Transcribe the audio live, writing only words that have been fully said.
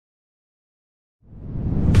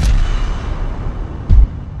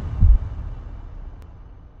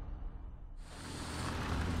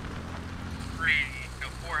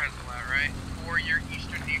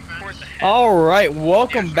All right,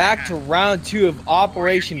 welcome back to round 2 of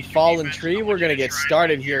Operation Fallen Tree. We're going to get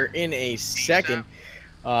started here in a second.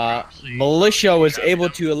 Militia was able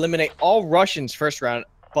to eliminate all Russians first round,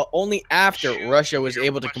 but only after Russia was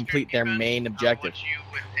able to complete their main objective.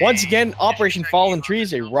 Once again, Operation Fallen Tree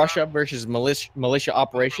is a Russia versus militia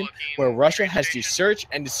operation where Russia has to search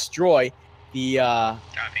and destroy the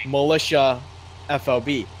militia FOB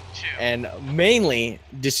and mainly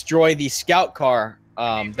destroy the scout car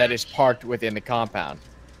that is parked within the compound.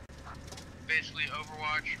 Basically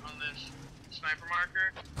Overwatch on this sniper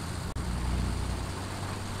marker.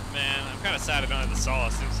 Man, I'm kind of sad I don't have the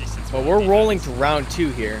solace since But we're rolling to round 2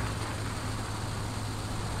 here.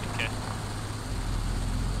 Okay.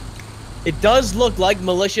 It does look like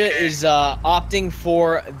militia is opting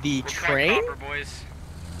for the train. Copper, boys.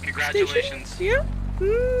 Congratulations. Yeah.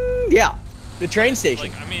 Yeah. The train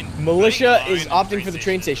station. Like, I mean, militia is opting for the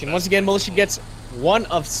train station. Once again, militia gets one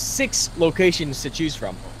of 6 locations to choose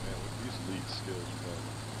from.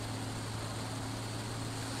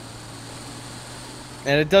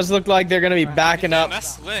 And it does look like they're going to be backing up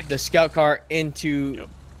the scout car into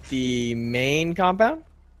the main compound.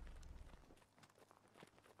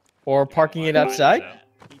 Or parking it outside.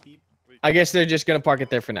 I guess they're just going to park it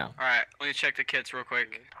there for now. Alright, let me check the kits real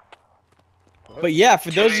quick. But yeah,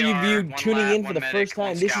 for those of you tuning in for the first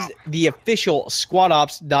time, this is the official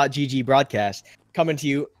squadops.gg broadcast coming to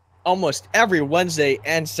you almost every Wednesday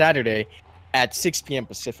and Saturday at 6 p.m.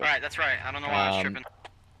 Pacific. Alright, that's right. I don't know why I was tripping.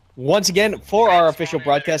 Once again, for our official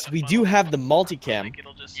broadcast, we do have the multicam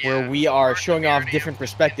where we are showing off different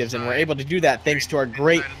perspectives, and we're able to do that thanks to our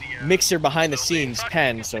great mixer behind the scenes,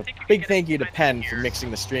 Penn. So big thank you to Penn for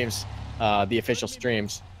mixing the streams, the official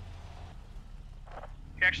streams.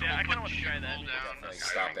 Actually, I kind of want to try that.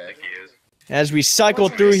 Stop it. As we cycle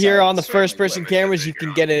through here on the first-person cameras, you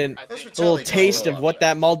can get a little taste of what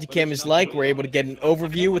that multicam is like. We're able to get an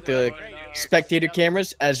overview with the spectator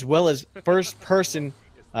cameras, as well as first-person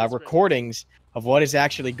recordings of what is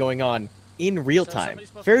actually going on in real time.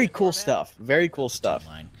 Very cool stuff. Very cool stuff.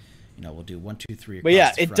 You know, we'll do 1, 2, 3. But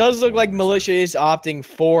yeah, it does look like militia is opting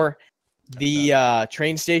for the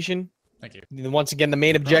train station. Thank you. Once again, the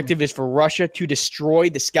main objective is for Russia to destroy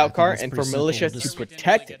the scout car and for militia to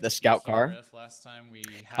protect the scout car.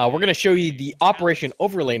 We're going to show you the operation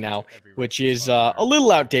overlay now, which is a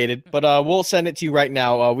little outdated, but we'll send it to you right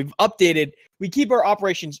now. We've updated. We keep our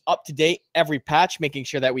operations up to date every patch, making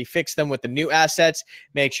sure that we fix them with the new assets,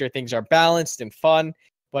 make sure things are balanced and fun.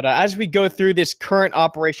 But as we go through this current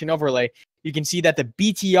operation overlay, you can see that the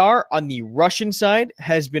BTR on the Russian side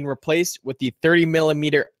has been replaced with the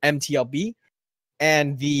 30mm MTLB,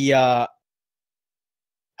 and the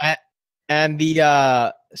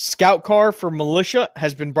scout car for militia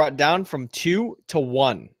has been brought down from 2 to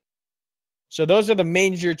 1. So those are the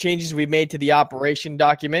major changes we made to the operation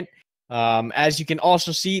document. As you can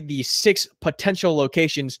also see, the 6 potential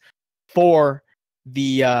locations for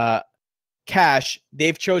the cache,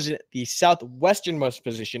 they've chosen the southwesternmost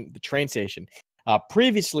position, the train station.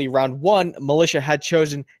 Previously, round 1, militia had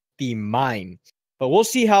chosen the mine. But we'll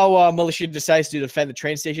see how militia decides to defend the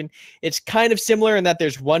train station. It's kind of similar in that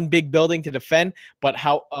there's one big building to defend, but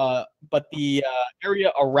the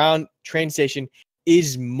area around train station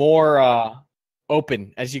is more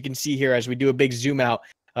open, as you can see here as we do a big zoom out.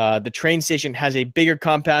 The train station has a bigger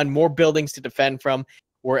compound, more buildings to defend from,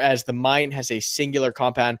 whereas the mine has a singular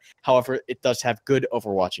compound. However, it does have good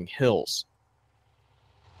overwatching hills.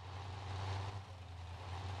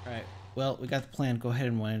 All right. Well, we got the plan. Go ahead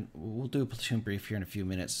and we'll do a platoon brief here in a few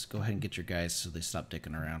minutes. Go ahead and get your guys so they stop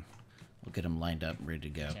dicking around. We'll get them lined up and ready to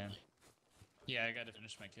go. Yeah, I got to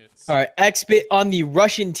finish my kits. All right, Xbit on the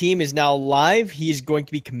Russian team is now live. He's going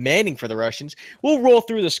to be commanding for the Russians. We'll roll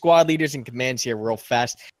through the squad leaders and commands here real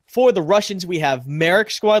fast. For the Russians, we have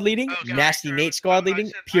Merrick squad leading, Nasty Nate squad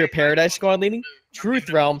leading, Pure Paradise squad leading, Truth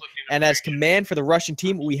Realm, and as command for the Russian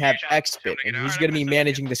team, we have Xbit, and he's going to be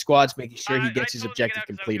managing the squads, making sure he gets his objective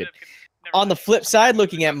completed. On the flip side,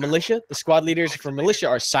 looking at militia, the squad leaders for militia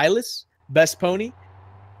are Silas, Best Pony,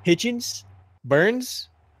 Hitchens, Burns,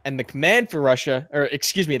 and the command for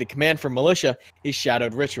the command for militia is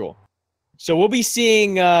Shadowed Ritual. So we'll be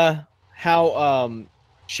seeing how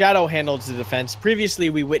Shadow handles the defense. Previously,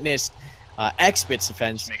 we witnessed Xbit's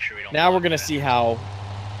defense. Now we're going to see how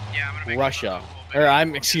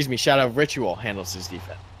Shadow Ritual handles his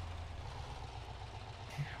defense.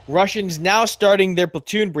 Russians now starting their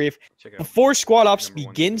platoon brief. Before squad ops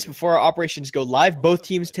begins, before our operations go live, both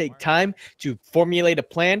teams take time to formulate a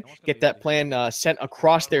plan, get that plan sent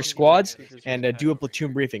across their squads, and do a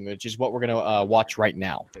platoon briefing, which is what we're going to watch right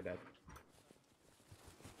now.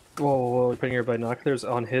 Whoa, putting your binoculars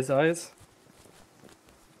on his eyes?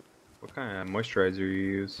 What kind of moisturizer you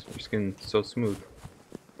use? Your skin's so smooth.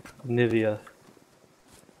 Nivea.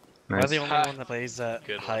 Am I Nice. the only one that plays at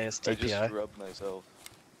Good one. highest I just DPI? rubbed myself.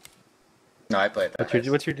 No, I play that.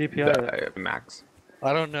 What's your DPI? Max.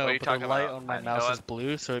 I don't know, What are you but the talking light about? on my No mouse one- is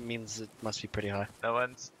blue, so it means it must be pretty high. No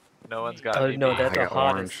one's got No, DPI. that's the got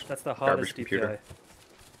hottest. orange. That's the Garbage hottest computer. DPI.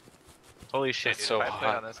 Holy shit, That's dude, so if I played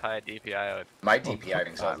hot. on this high DPI, I would... My DPI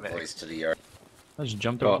brings all the man. boys to the yard. I just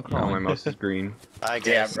jumped Oh, over. now my mouse is green. I Damn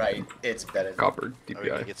guess. right, it's better than Copper Are we gonna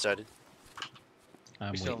DPI. get started?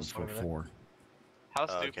 I'm We still waiting have for a minute. 4. How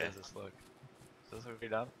Oh, stupid okay. does this look? Does this look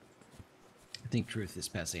pretty dumb? I think Truth is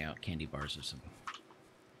passing out candy bars or something.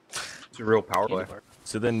 It's a real power play.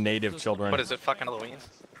 So then native children. What is it, fucking Halloween?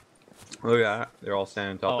 Look at that. They're all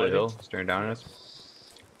standing on top Oh, of the it hill, is. staring down at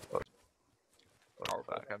us. Oh,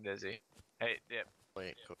 fuck, I'm dizzy. Hey, Dip.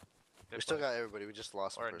 Wait, cool. Dip, We still what- got everybody. We just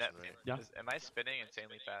lost a Or person, net, right? Yeah. am I spinning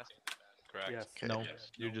insanely fast? Correct. Yes. Okay.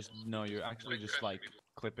 No, you're actually just like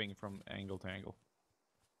clipping from angle to angle.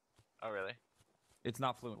 Oh, really? It's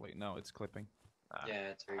not fluently. No, it's clipping.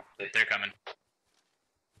 it's they're coming.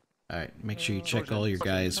 Alright, make sure you check all your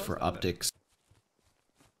guys for optics.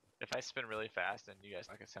 If I spin really fast, then you guys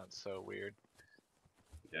make it sound so weird.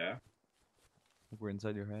 Yeah. We're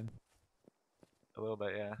inside your head. A little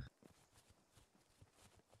bit, yeah.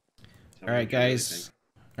 Alright, guys.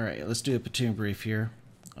 Alright, let's do a platoon brief here.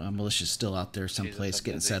 Militia's still out there someplace I'm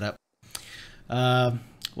getting busy. set up.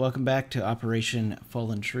 Welcome back to Operation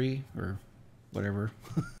Fallen Tree, or whatever.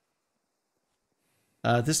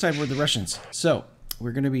 This time we're the Russians. So,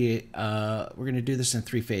 we're gonna do this in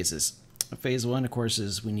 3 phases. Phase 1, of course,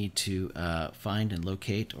 is we need to find and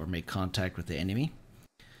locate or make contact with the enemy.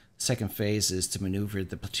 Second phase is to maneuver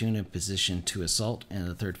the platoon in position to assault, and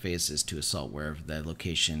the third phase is to assault wherever the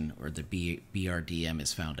location or the BRDM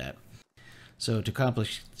is found at. So to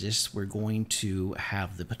accomplish this, we're going to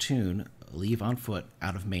have the platoon leave on foot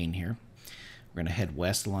out of Maine here. We're going to head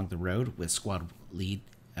west along the road with Squad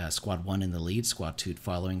 1 in the lead, Squad 2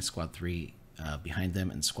 following, Squad 3 behind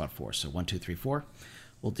them, and Squad 4. So 1, 2, 3, 4.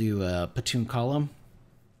 We'll do a platoon column.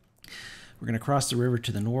 We're going to cross the river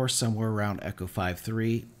to the north, somewhere around Echo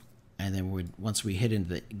 5-3. And then once we get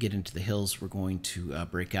into the hills, we're going to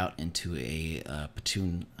break out into a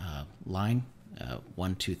platoon line,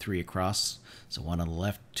 1, 2, 3 across. So 1 on the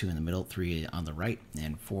left, 2 in the middle, 3 on the right,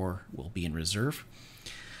 and 4 will be in reserve.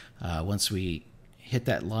 Once we hit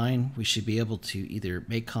that line, we should be able to either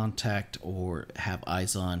make contact or have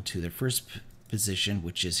eyes on to their first position,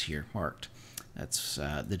 which is here marked. That's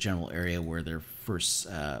the general area where their first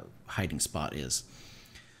hiding spot is.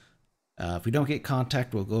 If we don't get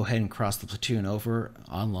contact, we'll go ahead and cross the platoon over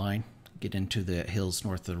online, get into the hills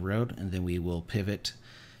north of the road, and then we will pivot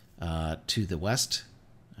to the west.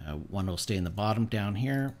 1 will stay in the bottom down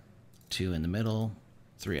here, 2 in the middle,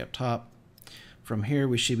 3 up top. From here,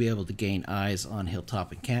 we should be able to gain eyes on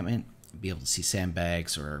hilltop encampment, be able to see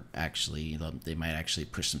sandbags, or actually, they might actually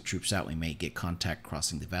push some troops out. We may get contact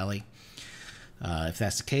crossing the valley. If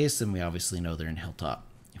that's the case, then we obviously know they're in hilltop.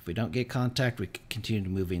 If we don't get contact, we continue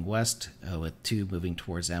moving west with 2 moving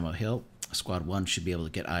towards Ammo Hill. Squad 1 should be able to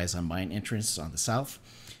get eyes on mine entrance on the south,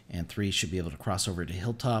 and 3 should be able to cross over to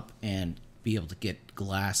hilltop and be able to get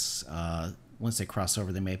glass. Once they cross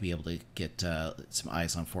over, they may be able to get some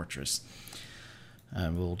eyes on fortress.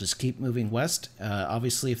 We'll just keep moving west.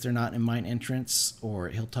 Obviously, if they're not in mine entrance or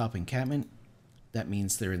hilltop encampment, that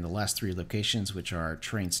means they're in the last 3 locations, which are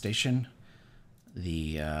train station,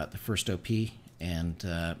 the first OP, and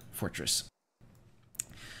fortress.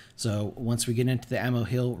 So once we get into the Ammo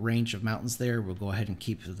Hill range of mountains there, we'll go ahead and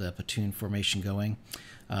keep the platoon formation going.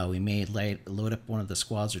 We may load up 1 of the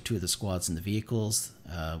squads or 2 of the squads in the vehicles.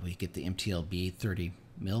 We get the MTLB 30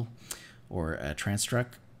 mil or a trans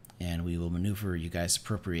truck, and we will maneuver you guys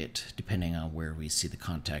appropriate depending on where we see the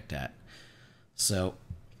contact at. So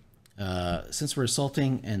since we're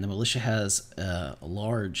assaulting and the militia has a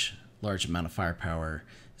large amount of firepower,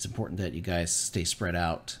 it's important that you guys stay spread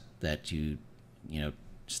out, that you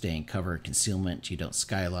stay in cover, concealment, you don't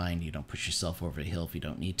skyline, you don't push yourself over the hill if you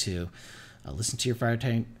don't need to. Listen to your fire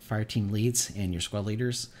team leads and your squad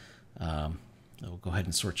leaders. We'll go ahead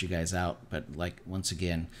and sort you guys out, but once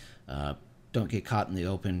again, don't get caught in the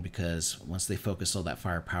open, because once they focus all that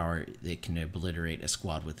firepower, they can obliterate a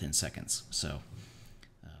squad within seconds. So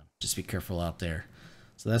just be careful out there.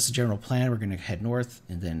 So that's the general plan. We're going to head north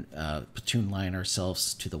and then platoon line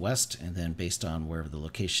ourselves to the west, and then based on wherever the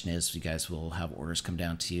location is, you guys will have orders come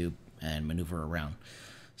down to you and maneuver around.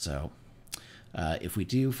 So if we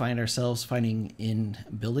do find ourselves fighting in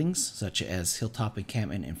buildings such as hilltop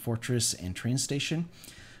encampment and fortress and train station,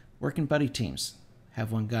 Work in buddy teams.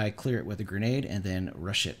 Have one guy clear it with a grenade and then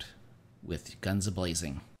rush it with guns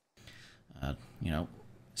a-blazing.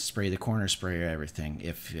 Spray the corner, spray everything.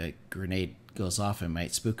 If a grenade goes off, it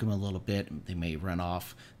might spook them a little bit. They may run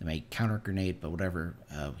off. They may counter grenade, but whatever.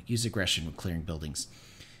 Use aggression when clearing buildings.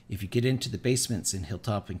 If you get into the basements in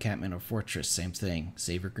Hilltop Encampment or Fortress, same thing.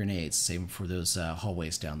 Save your grenades. Save them for those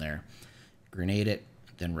hallways down there. Grenade it,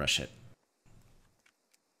 then rush it.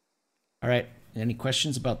 All right. Any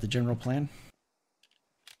questions about the general plan?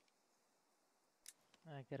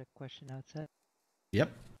 I got a question outside. Yep.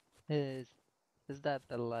 Is that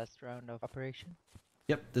the last round of operation?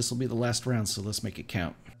 Yep, this will be the last round, so let's make it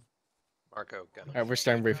count. Marco, got All right, we're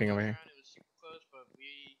starting briefing over here. It was super close, but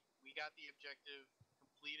we got the objective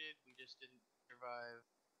completed. We just didn't survive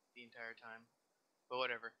the entire time. But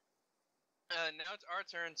whatever. Now it's our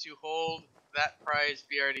turn to hold that prize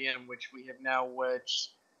BRDM, which we have now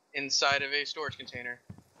wedged inside of a storage container.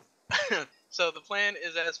 So the plan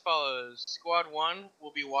is as follows. Squad 1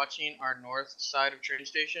 will be watching our north side of train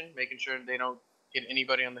station, making sure they don't get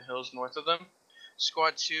anybody on the hills north of them.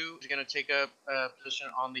 Squad 2 is going to take up a position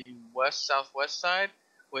on the west-southwest side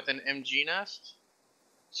with an MG nest.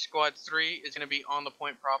 Squad 3 is going to be on the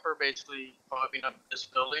point proper, basically following up this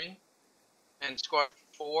building. And Squad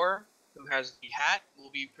 4, who has the hat,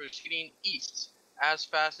 will be proceeding east as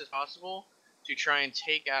fast as possible to try and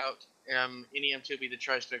take out any M2B that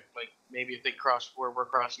tries to, maybe if they cross where we're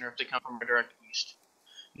crossing or if they come from a direct east.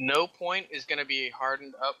 No point is going to be a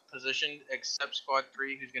hardened up position except Squad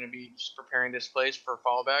 3, who's going to be just preparing this place for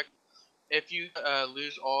fallback. If you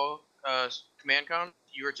lose all command comms,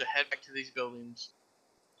 you are to head back to these buildings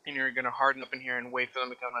and you're going to harden up in here and wait for them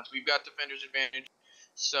to come out. So we've got defender's advantage,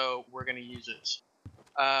 so we're going to use it.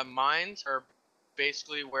 Mines are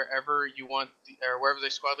basically wherever you want, or wherever the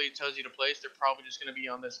squad lead tells you to place. They're probably just going to be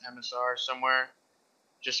on this MSR somewhere,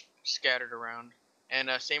 just scattered around. And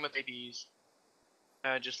same with ADs.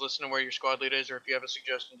 Just listen to where your squad lead is, or if you have a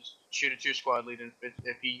suggestion, just shoot it to your squad lead. And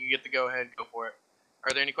if you get the go ahead, go for it.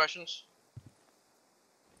 Are there any questions?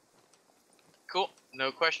 Cool.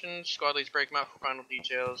 No questions. Squad leads break them out for final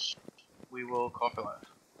details. We will call for live.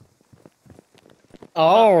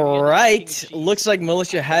 All right. Looks like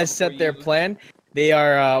Militia has set their plan. They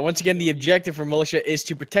are, once again, the objective for Militia is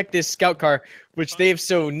to protect this scout car, which they have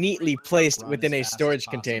so neatly placed within a storage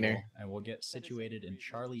container. And we'll get situated in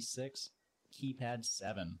Charlie 6, keypad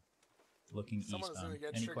 7, looking eastbound.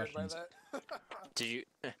 Any questions? Did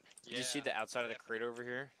you see the outside of the crate over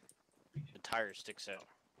here? The tire sticks out.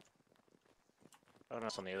 Oh, no,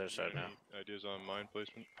 it's on the other side now. Ideas on mine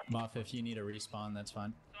placement? Muff, if you need a respawn, that's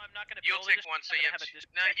fine. So I'm not gonna. You'll take one, so you have two.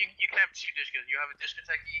 No, you can have two discos. You have a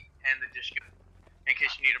discotheque and the disco, in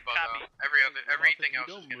case you need a bug out. Everything else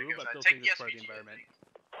is gonna go. Take the SPG.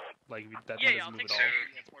 Yeah, I'll take so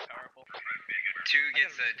it's more powerful.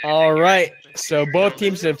 All right. So both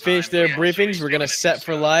teams have finished their briefings. We're gonna set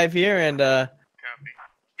for live here and Copy.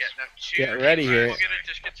 Yeah, no, get ready here. We'll get a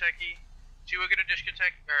discotheque. Two will get a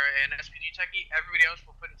discotheque or an SPG techie. Everybody else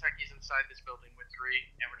will put in techies inside this building with 3,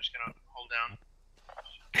 and we're just gonna hold down.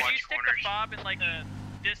 Could you stick the fob in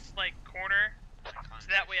this corner, so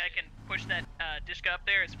that way I can push that disc up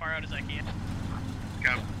there as far out as I can?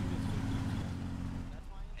 Go.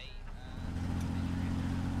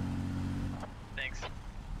 Thanks.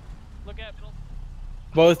 Look at middle.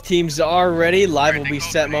 Both teams are ready. Live will be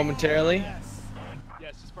set momentarily.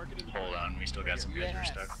 Yes, just park it in. Hold on, we still got some guys who are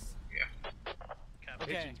stuck.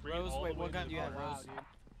 Okay, Rose, wait, what gun do you have, Rose?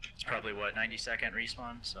 It's probably, 90-second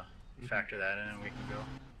respawn, so factor that in and we can go.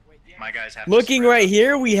 My guys have Looking right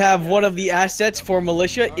here, we have one of the assets for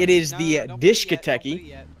Militia. It is the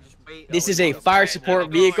Dishkateki. This is a fire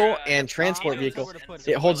support vehicle and transport vehicle.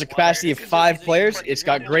 It holds a capacity of 5 players. It's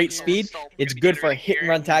got great speed. It's good for hit and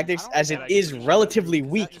run tactics as it is relatively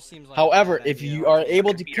weak. However, if you are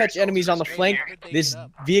able to catch enemies on the flank, this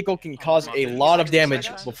vehicle can cause a lot of damage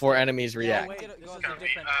before enemies react.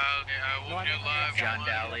 John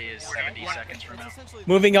Daly is 70 seconds from now.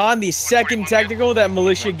 Moving on, the second technical that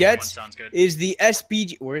Militia gets is the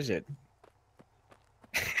SPG. Where is it?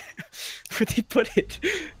 Where'd they put it?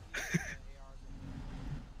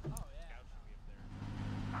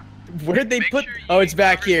 Where'd they put? Oh, it's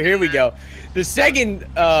back here. Here we go. The second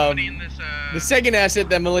asset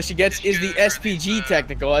that Militia gets is the SPG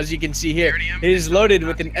technical, as you can see here. It is loaded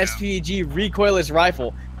with an SPG recoilless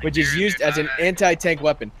rifle, which is used as an anti-tank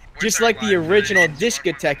weapon. Just like the original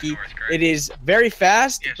Dishkateki, it is very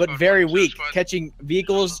fast but very weak, catching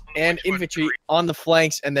vehicles and infantry on the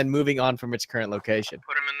flanks and then moving on from its current location.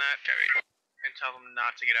 Put them in that and tell them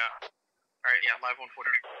not to get out. Alright, yeah, live 140.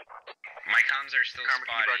 My comms are still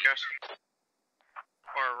spotty.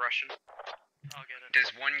 Or a Russian. I'll get it.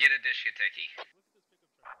 Does one get a Dishkateki?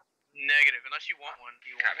 Negative, unless you want one. Do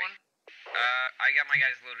you want one? I got my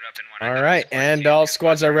guys loaded up in one. All right, and all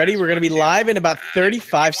squads are ready. We're going to be live in about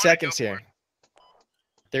 35 seconds here.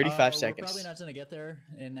 35 We're seconds. probably not going to get there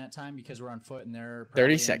in that time because we're on foot and they're 30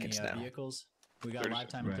 probably seconds in the, now. Vehicles. We got live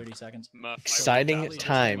time in 30 seconds. Exciting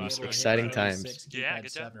times. Exciting times. 6, yeah,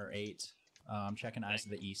 good 7 or 8. I'm checking eyes to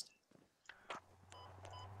the east.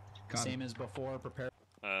 Same as before. Prepare.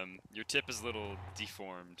 Your tip is a little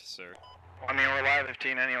deformed, sir. I mean, we're live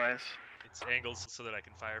 15 anyways. It's angles so that I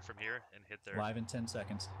can fire from here and hit their Live in 10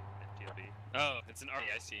 seconds. MTLB. Oh, it's an RE,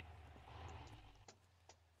 I see.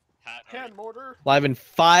 hand mortar. Live in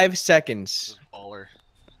 5 seconds. Baller.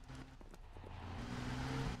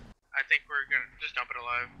 I think we're gonna just dump it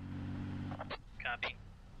alive. Copy.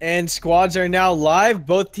 And squads are now live.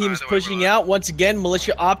 Both teams pushing out. Once again,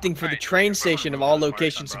 militia opting for the train station of all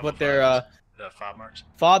locations to put their the fob marks.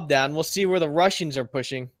 fob down. We'll see where the Russians are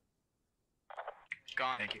pushing.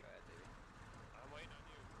 Gone. Thank you.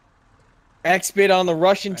 X-Bit on the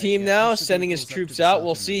Russian team now, sending his troops out.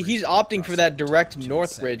 We'll see. He's opting for that direct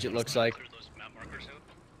north bridge, it looks like.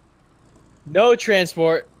 No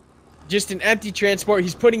transport. Just an empty transport.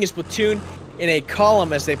 He's putting his platoon in a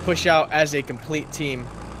column as they push out as a complete team.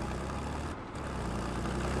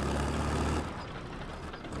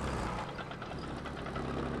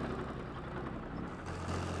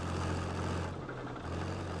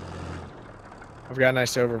 I've got a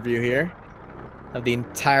nice overview here of the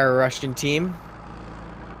entire Russian team.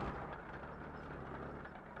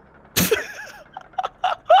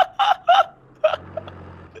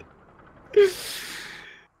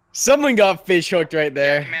 Someone got fish hooked right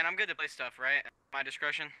there. Yeah, man, I'm good to play stuff, right? My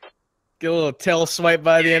discretion. Get a little tail swipe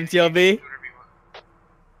by the MTLB.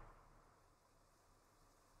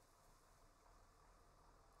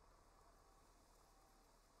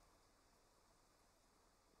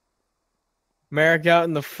 Merrick out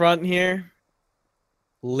in the front here,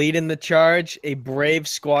 leading the charge, a brave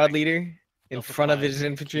squad leader in front of his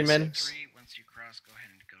infantrymen.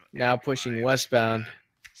 Now pushing westbound.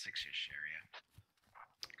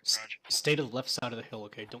 Stay to the left side of the hill,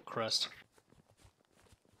 okay? Don't crest.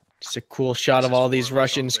 Just a cool shot of all these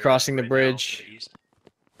Russians crossing the bridge.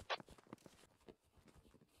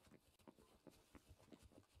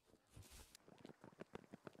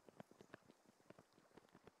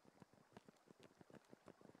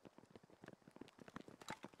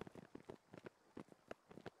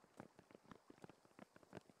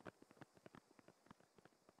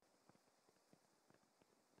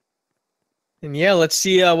 And yeah, let's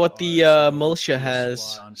see what the militia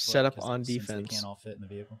has set up on defense. Can't all fit in the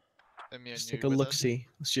vehicle. Let's take a look-see.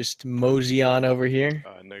 Let's just mosey on over here.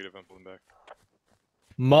 Negative, I'm pulling back.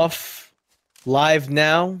 Muff, live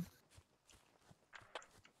now.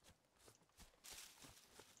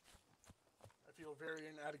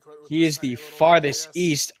 He is the farthest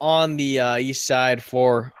east on the east side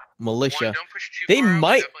for militia. They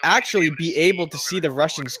might actually be able to see the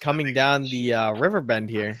Russians coming down the river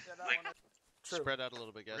bend here. Spread out a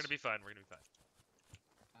little bit, guys. We're gonna be fine. We're gonna be fine.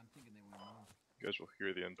 You guys will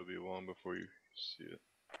hear the MW long before you see it.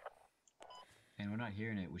 And we're not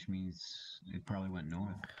hearing it, which means it probably went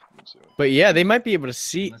north. But yeah, they might be able to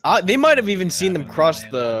see. They might have even seen them cross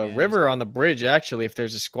the river on the bridge, actually, if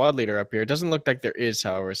there's a squad leader up here. It doesn't look like there is,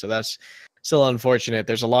 however, so that's still unfortunate.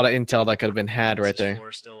 There's a lot of intel that could have been had right there.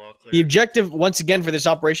 The objective, once again, for this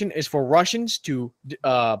operation is for Russians to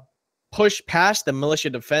push past the militia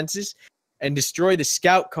defenses and destroy the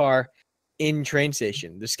scout car in train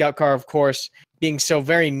station. The scout car, of course, being so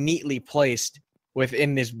very neatly placed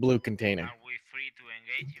within this blue container.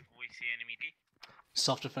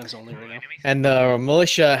 Self-defense only right now. And the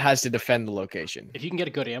militia has to defend the location. If you can get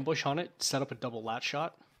a good ambush on it, set up a double lat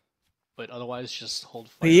shot. But otherwise, just hold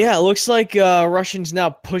fire. But yeah, it looks like Russians now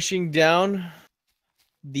pushing down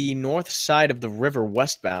the north side of the river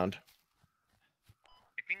westbound.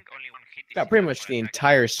 Got pretty much the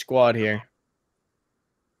entire squad here.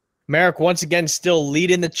 Merrick, once again, still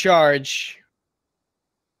leading the charge.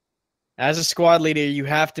 As a squad leader, you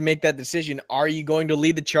have to make that decision. Are you going to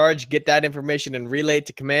lead the charge, get that information, and relay it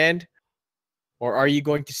to command? Or are you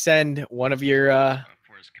going to send one of your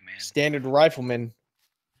standard riflemen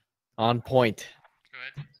on point? Go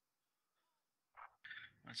ahead.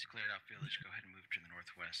 Once you cleared out village, go ahead and move to the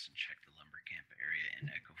northwest and check the lumber camp area in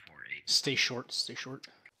Echo 4-8. Stay short, stay short.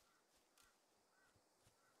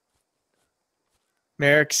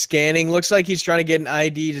 Merrick scanning. Looks like he's trying to get an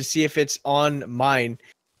ID to see if it's on mine.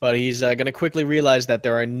 But he's going to quickly realize that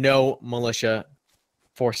there are no militia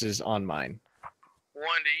forces on mine.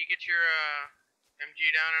 One, did you get your MG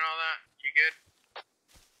down and all that? You good?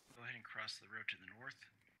 across the road to the north.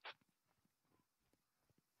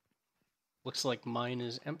 Looks like mine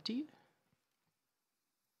is empty.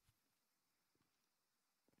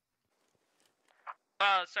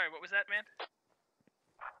 Sorry, what was that, man?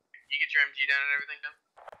 You get your MG down and everything done?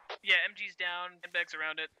 Yeah, MG's down, handbags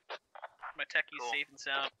around it. My techie's safe and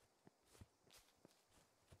sound.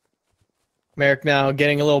 Merrick now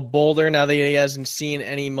getting a little bolder now that he hasn't seen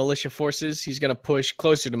any militia forces. He's going to push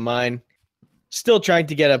closer to mine. Still trying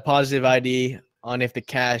to get a positive ID on if the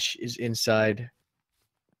cache is inside.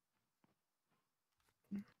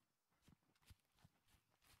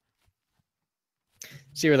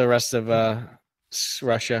 See where the rest of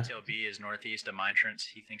Russia. TLB is northeast of mine entrance.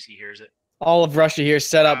 He thinks he hears it. All of Russia here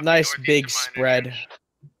set up. Nice big spread.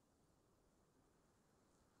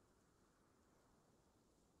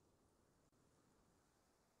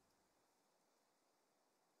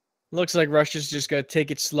 Looks like Russia's just going to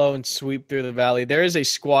take it slow and sweep through the valley. There is a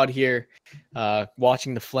squad here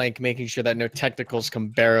watching the flank, making sure that no technicals come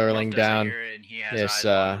barreling down this,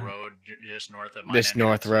 road just north of this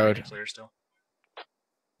north road.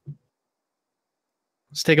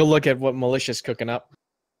 Let's take a look at what militia's cooking up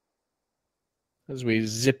as we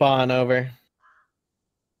zip on over.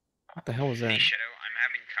 What the hell was that? Hey, Shadow, I'm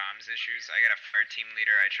having comms issues. I got a fire team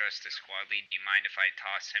leader I trust, a squad lead. Do you mind if I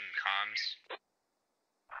toss him comms?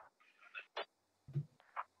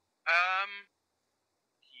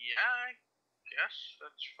 Yeah, I guess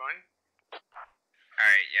that's fine.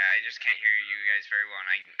 Alright, yeah, I just can't hear you guys very well,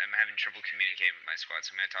 and I'm having trouble communicating with my squad,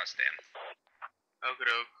 so I'm gonna toss it to him.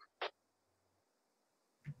 Okie-doke.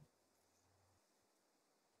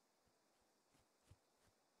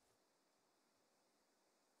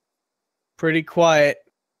 Pretty quiet.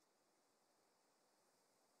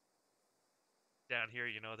 Down here,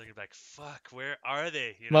 you know, they're gonna be like, fuck, where are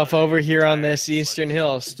they? You know, Muff over here on this eastern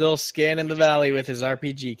hill, still scanning the valley with his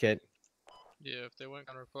RPG kit. Yeah, if they went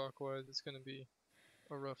counterclockwise, it's gonna be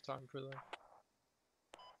a rough time for them.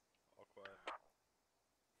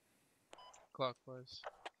 Clockwise.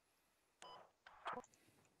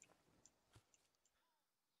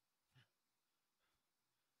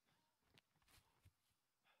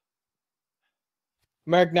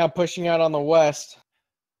 Merrick now pushing out on the west.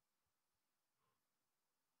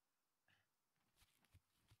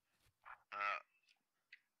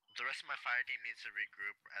 The rest of my fire team needs to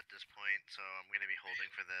regroup at this point, so I'm going to be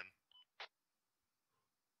holding for them.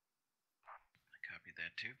 I copied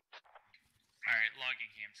that too. Alright,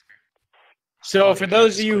 logging hamster. So for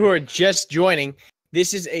those of you who are just joining,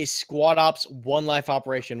 this is a squad ops one life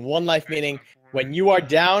operation. One life meaning when you are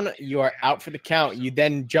down, you are out for the count. You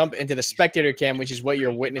then jump into the spectator cam, which is what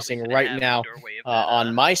you're witnessing right now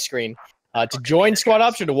on my screen. To join squad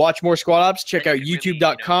ops or to watch more squad ops, check out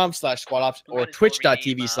youtube.com/squad ops or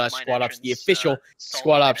twitch.tv/squad ops, the official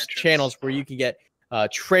squad ops channels where you can get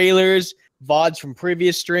trailers, VoDs from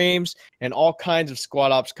previous streams, and all kinds of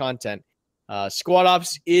squad ops content. Squad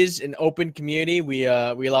Ops is an open community. We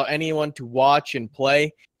allow anyone to watch and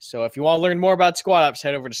play. So if you want to learn more about Squad Ops,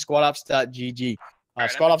 head over to squadops.gg.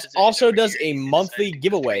 Squad Ops also does a monthly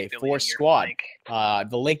giveaway for Squad.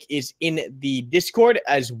 The link is in the Discord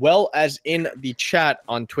as well as in the chat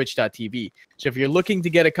on twitch.tv. So if you're looking to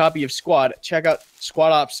get a copy of Squad, check out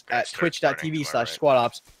Squad Ops at twitch.tv/Squad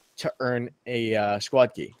Ops to earn a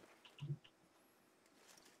Squad key.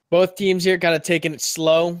 Both teams here kind of taking it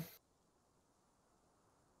slow.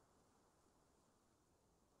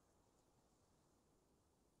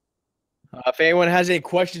 If anyone has any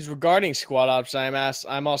questions regarding Squad Ops,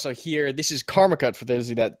 I'm also here. This is Karmacut, for those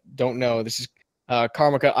of you that don't know. This is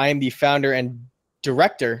Karmacut. I am the founder and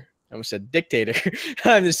director. I almost said dictator.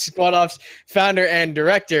 I'm the Squad Ops founder and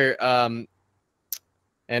director.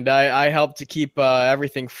 And I help to keep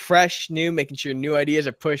everything fresh, new, making sure new ideas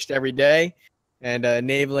are pushed every day, and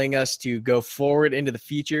enabling us to go forward into the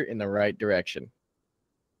future in the right direction.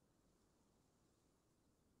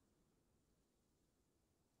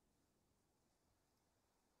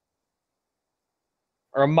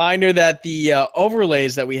 A reminder that the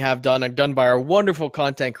overlays that we have done are done by our wonderful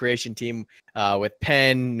content creation team with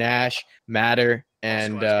Penn, Nash, Matter,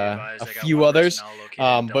 and a few others.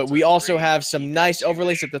 But we also have some nice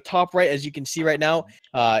overlays at the top right. As you can see right now,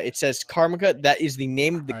 it says Karmica. That is the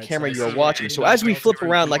name of the camera you're watching. So as we flip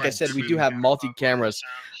around, like I said, we do have multi-cameras.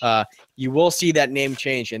 You will see that name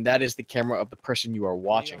change, and that is the camera of the person you are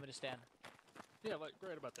watching. Yeah, like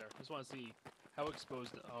right about there. Just want to see how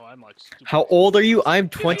exposed. Oh, I'm like. How old are you? I'm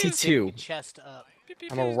 22. Chest up.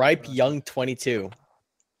 I'm a ripe young 22.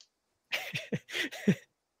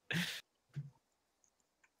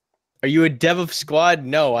 Are you a dev of Squad?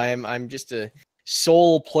 No, I'm just a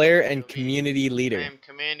sole player and community I leader. am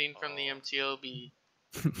commanding from the MTLB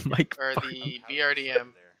Mike, or the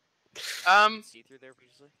BRDM. See through there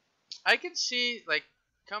previously? I can see like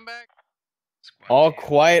come back. all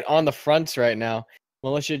quiet on the fronts right now.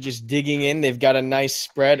 Militia just digging in. They've got a nice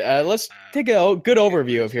spread. Let's take a good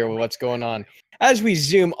overview of here what's going on. As we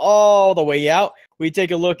zoom all the way out, we take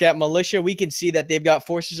a look at militia. We can see that they've got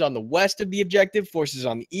forces on the west of the objective, forces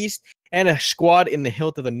on the east, and a squad in the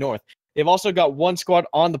hill to the north. They've also got one squad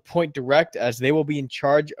on the point direct, as they will be in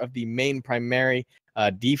charge of the main primary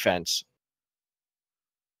defense.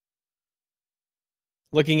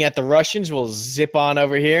 Looking at the Russians, we'll zip on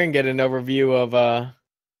over here and get an overview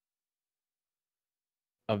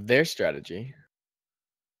of their strategy.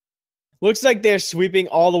 Looks like they're sweeping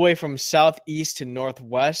all the way from southeast to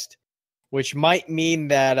northwest, which might mean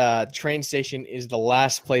that train station is the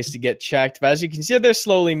last place to get checked. But as you can see, they're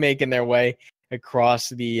slowly making their way across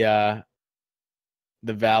the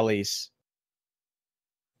valleys.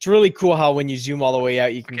 It's really cool how when you zoom all the way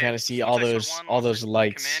out, you can kind of see all those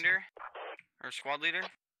lights. Commander or squad leader? No,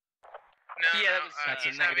 Yeah, that's a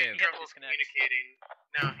negative. Trouble communicating.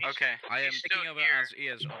 No, he's, Okay. I am taking over as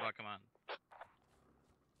ES over command.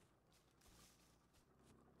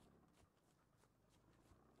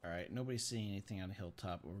 All right, nobody's seeing anything on the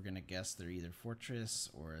hilltop. We're gonna guess they're either fortress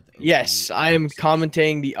or the. Yes, I am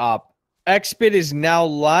commentating the op. Expit is now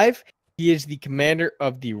live. He is the commander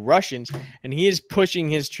of the Russians, and he is pushing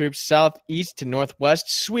his troops southeast to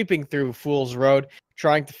northwest, sweeping through Fool's Road,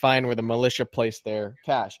 trying to find where the militia placed their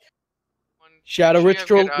cache. Shadow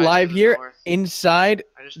Ritual live here inside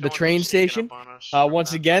the train station.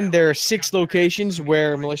 Once again, there are 6 locations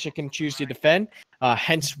where militia can choose to defend,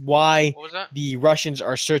 hence why the Russians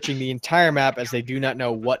are searching the entire map, as they do not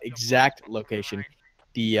know what exact location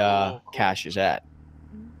the cache is at.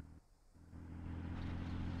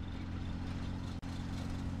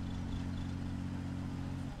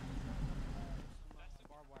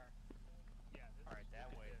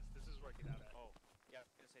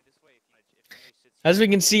 As we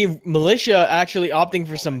can see, militia actually opting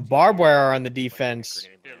for some barbed wire on the defense.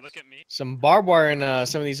 Here, look at me. Some barbed wire in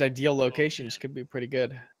some of these ideal locations could be pretty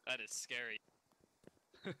good. That is scary.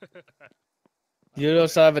 You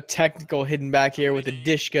also have a technical hidden back here with a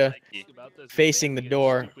Dishka facing the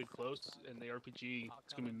door. Stupid close in the RPG,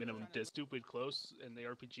 it's gonna be minimum stupid close in the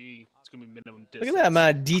RPG, it's gonna be minimum Look at that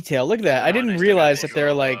amount of detail. Look at that. I didn't realize that there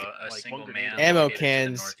are like ammo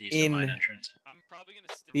cans in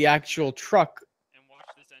the actual truck.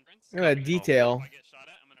 Look at that detail.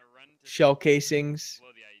 Shell casings.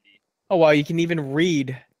 Oh wow, you can even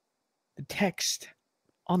read the text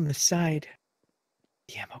on the side.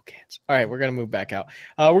 The ammo cans. All right, we're gonna move back out.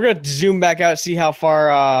 We're gonna zoom back out, see how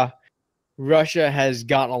far Russia has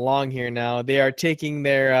gotten along here now. They are taking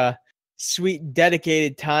their sweet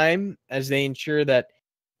dedicated time as they ensure that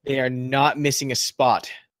they are not missing a spot.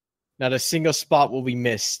 Not a single spot will be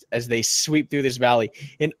missed as they sweep through this valley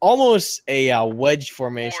in almost a wedge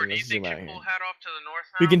formation. Let's zoom out here.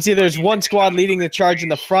 You can see there's one squad leading the charge in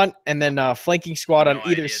the front, and then a flanking squad on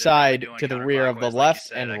either side to the rear of the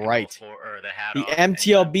left and right. The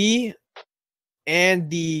MTLB and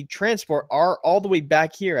the transport are all the way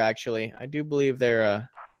back here, actually. I do believe they're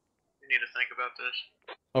You need to think about this.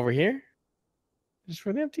 over here. Just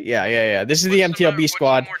for the MT? Yeah. This is the MTLB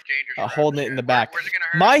squad holding it in the back.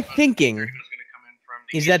 My thinking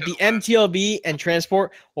is that the MTLB and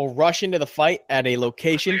transport will rush into the fight at a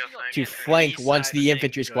location to flank once the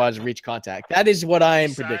infantry squads reach contact. That is what I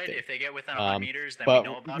am predicting. But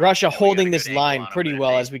Russia holding this line pretty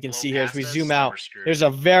well, as we can see here. As we zoom out, there's a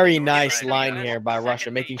very nice line here by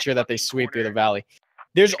Russia, making sure that they sweep through the valley.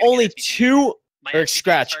 There's only 3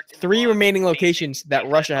 remaining locations that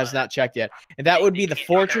Russia has not checked yet. And that would be the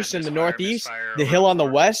fortress in the northeast, the hill on the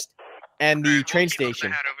west, and the train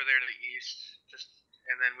station. Over there to the east,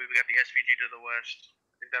 and then we've got the SPG to the west.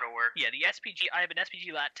 I think that'll work. Yeah, the SPG. I have an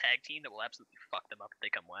SPG lat tag team that will absolutely fuck them up if they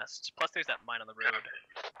come west. Plus, there's that mine on the road,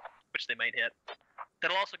 which they might hit.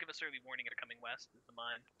 That'll also give us early warning of coming west. Is the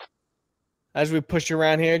mine. As we push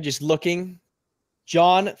around here, just looking.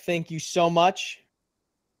 John, thank you so much.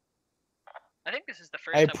 I think this is the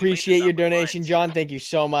first. I appreciate your donation, John. Thank you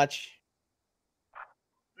so much.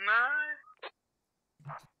 No,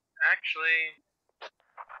 actually,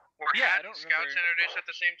 were Hat and Scouts introduced at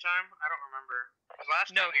the same time? I don't remember.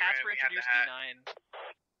 Last time Hats were we had the introduced Hat. in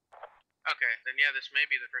 9. Okay, then yeah, this may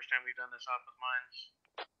be the first time we've done this off of mines.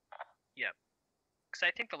 Yep. Because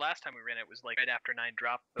I think the last time we ran it was like right after 9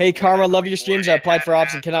 dropped. Hey, Karma, love your streams. I applied for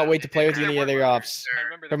ops and cannot wait to play with you any other ops.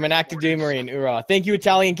 From an active duty Marine. Hoorah. Thank you,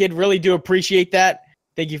 Italian kid. Really do appreciate that.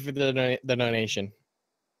 Thank you for the donation.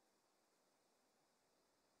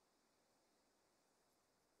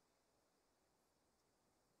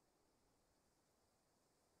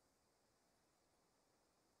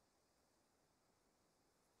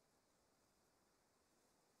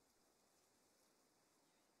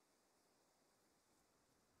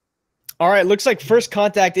 All right, looks like first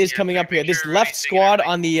contact is coming up here. This left squad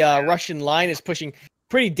on the Russian line is pushing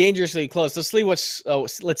pretty dangerously close. Let's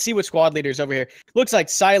see what squad leader is over here. Looks like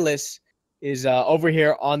Silas is over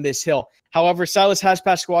here on this hill. However, Silas has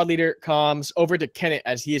passed squad leader comms over to Kenneth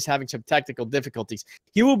as he is having some technical difficulties.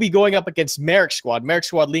 He will be going up against Merrick's squad. Merrick's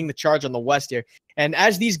squad leading the charge on the west here. And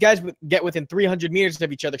as these guys get within 300 meters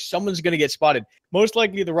of each other, someone's going to get spotted. Most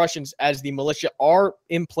likely the Russians, as the militia are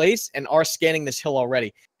in place and are scanning this hill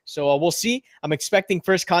already. So we'll see. I'm expecting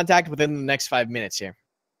first contact within the next 5 minutes here.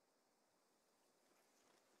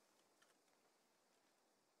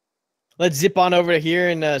 Let's zip on over to here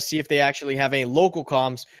and see if they actually have any local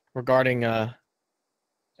comms regarding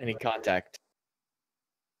any contact.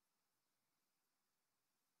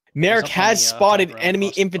 Merrick has spotted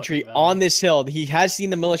enemy infantry on this hill. He has seen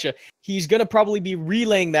the militia. He's going to probably be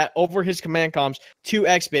relaying that over his command comms to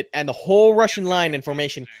Xbit, and the whole Russian line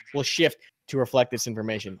information will shift to reflect this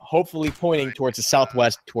information, hopefully pointing towards the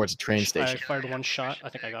southwest, towards the train station. I fired one shot. I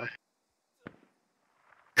think I got him.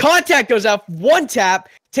 Contact goes out, one tap,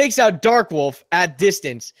 takes out Darkwolf at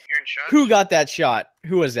distance. Who got that shot?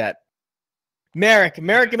 Who was that? Merrick.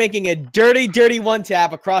 Merrick making a dirty, dirty one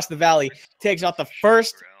tap across the valley. Takes out the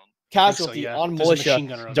first casualty on militia,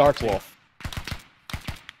 Darkwolf.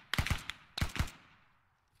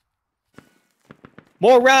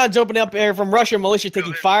 More rounds opening up air from Russia. Militia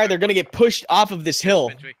taking fire. They're going to get pushed off of this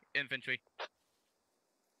hill. Infantry.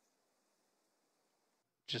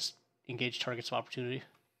 Just engage targets of opportunity.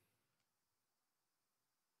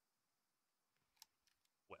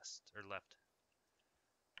 West or left.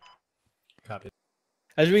 Copy.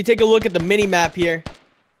 As we take a look at the mini map here,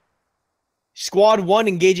 Squad 1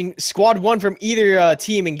 engaging, Squad 1 from either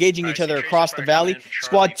team engaging each other across the valley.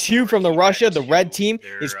 Squad 2 from the Russia, the red team,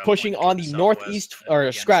 is pushing on the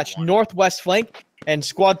northwest flank. And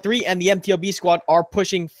Squad 3 and the MTLB squad are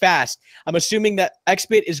pushing fast. I'm assuming that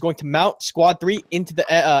XBit is going to mount Squad 3 into the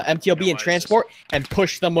MTLB and transport and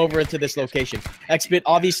push them over into this location. XBit,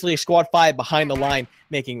 obviously, Squad 5 behind the line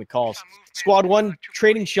making the calls. Squad 1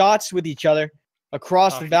 trading shots with each other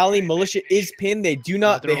across the valley. Militia is pinned. They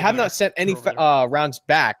have not sent any rounds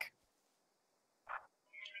back.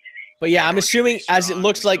 But yeah, I'm assuming as it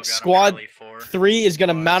looks like Squad 3 is going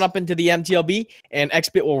to mount up into the MTLB, and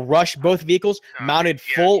XBit will rush both vehicles mounted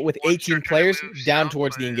full with 18 players down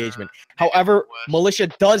towards the engagement. However, Militia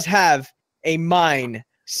does have a mine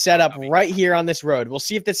set up right here on this road. We'll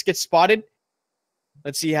see if this gets spotted.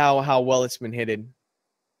 Let's see how well it's been hidden.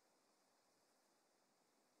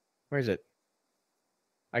 Where is it?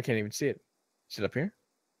 I can't even see it. Is it up here?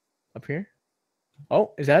 Up here?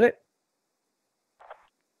 Oh, is that it?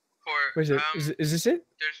 Where is it? Is this it?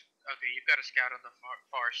 Okay, you've got a scout on the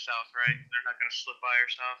far south, right? They're not gonna slip by or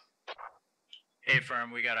south. Hey, firm,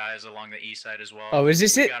 we got eyes along the east side as well. Oh, is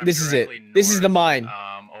this it? This is it. This is the mine.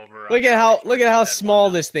 Look at how small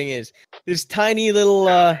this thing is. This tiny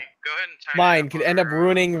little mine could end up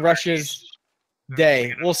ruining Russia's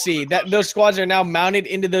day. We'll see. Those squads are now mounted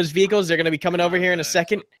into those vehicles. They're going to be coming over here in a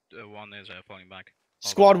second. One is falling back.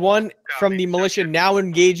 Squad 1 from the militia now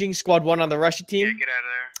engaging Squad 1 on the Russian team. Yeah, get out of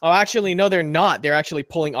there. Oh, actually, no, they're not. They're actually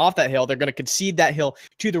pulling off that hill. They're going to concede that hill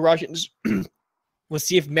to the Russians. We'll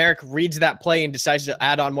see if Merrick reads that play and decides to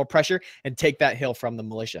add on more pressure and take that hill from the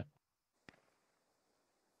militia.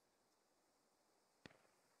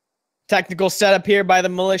 Technical setup here by the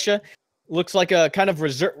militia. Looks like a kind of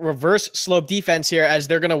reverse slope defense here as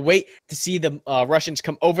they're going to wait to see the Russians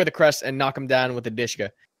come over the crest and knock them down with the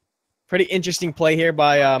Dishka. Pretty interesting play here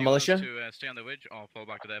by militia. To stay on the ridge, I'll fall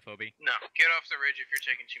back to the FOB. No, get off the ridge if you're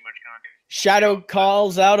taking too much contact. Shadow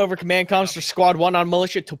calls out over command comms for Squad 1 on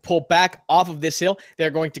militia to pull back off of this hill. They're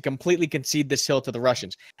going to completely concede this hill to the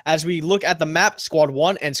Russians. As we look at the map, Squad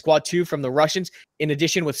 1 and Squad 2 from the Russians, in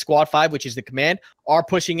addition with Squad 5, which is the command, are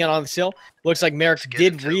pushing in on this hill. Looks like Merrick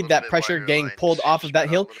did read that pressure getting pulled off of that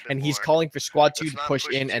hill, and he's calling for Squad 2 to push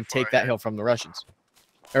in and take that hill from the Russians.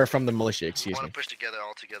 Or from the militia, excuse me. I want to push together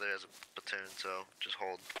all together as a platoon, so just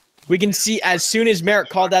hold. We can see as soon as Merrick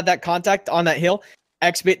called out that contact on that hill,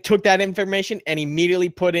 XBit took that information and immediately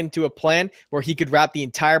put into a plan where he could wrap the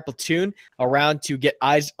entire platoon around to get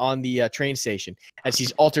eyes on the train station. As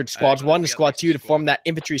he's altered Squads 1 and Squad 2 to form that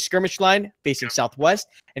infantry skirmish line facing southwest,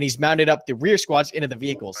 and he's mounted up the rear squads into the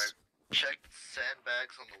vehicles. Check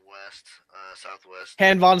sandbags on the west, southwest.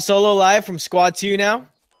 Han Von Solo live from Squad 2 now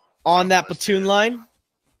on that platoon line.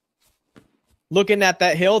 Looking at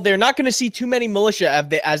that hill, they're not going to see too many militia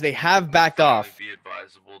as they have backed off. Be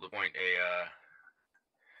advisable to point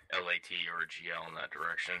a LAT or a GL in that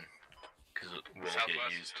direction, because it will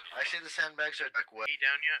get used. Actually, the sandbags are like what?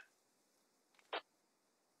 Down yet?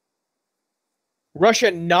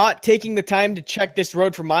 Russia not taking the time to check this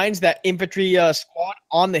road for mines. That infantry squad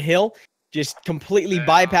on the hill just completely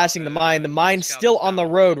bypassing the mine. The mine's still on the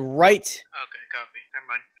road, right? Okay, copy. Never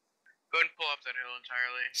mind. Go ahead and pull up that hill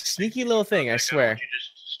entirely. Sneaky little thing, I I swear. want you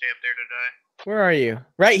just stay up there to die. Where are you?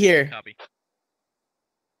 Right here. Copy.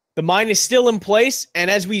 The mine is still in place,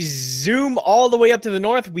 and as we zoom all the way up to the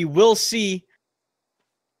north, we will see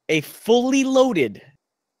a fully loaded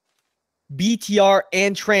BTR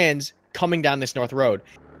and trans coming down this north road.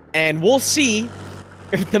 And we'll see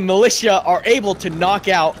if the militia are able to knock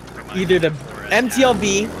out either the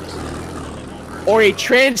MTLB or a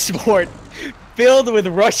transport filled with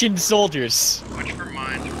Russian soldiers. Watch for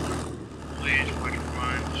mines. Please, watch for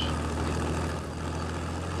mines.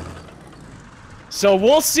 So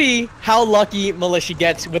we'll see how lucky militia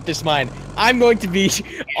gets with this mine. I'm going to be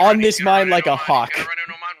on this mine like a hawk. I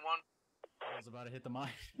was about to hit the mine.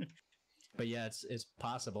 But yeah, it's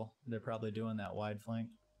possible. They're probably doing that wide flank.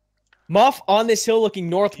 Muff on this hill looking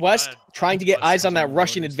northwest, trying to get eyes on that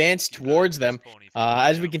Russian advance towards them.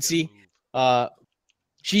 As we can see,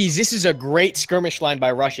 geez, this is a great skirmish line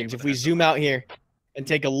by Russians. If we zoom out here and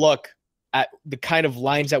take a look at the kind of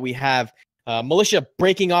lines that we have, militia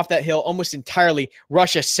breaking off that hill almost entirely.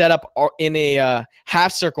 Russia set up in a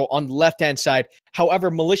half circle on the left-hand side.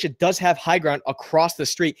 However, militia does have high ground across the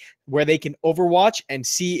street where they can overwatch and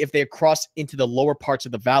see if they cross into the lower parts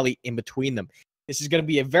of the valley in between them. This is going to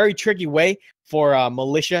be a very tricky way for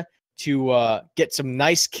militia to get some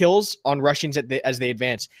nice kills on Russians as they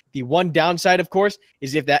advance. The one downside, of course,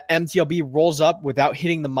 is if that MTLB rolls up without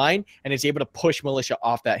hitting the mine and is able to push militia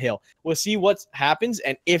off that hill. We'll see what happens,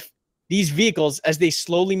 and if these vehicles, as they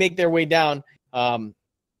slowly make their way down,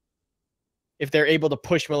 if they're able to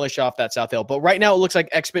push militia off that south hill. But right now, it looks like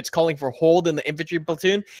Expit's calling for hold in the infantry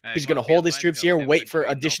platoon. He's going to hold his troops here, wait for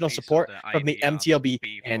additional support from the MTLB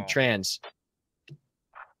and trans.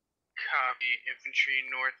 Copy. Infantry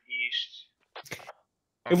northeast.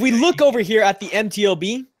 If we look over here at the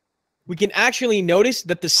MTLB, we can actually notice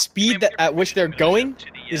that the speed at which they're going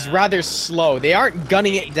is rather slow. They aren't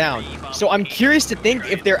gunning it down. So I'm curious to think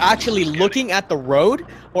if they're actually looking at the road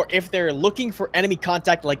or if they're looking for enemy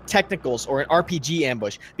contact like technicals or an RPG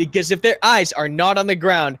ambush. Because if their eyes are not on the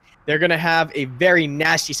ground, they're going to have a very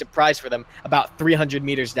nasty surprise for them about 300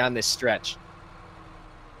 meters down this stretch.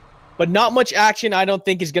 But not much action, I don't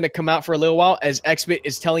think, is going to come out for a little while, as Expit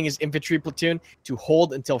is telling his infantry platoon to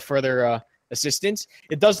hold until further assistance.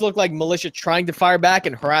 It does look like militia trying to fire back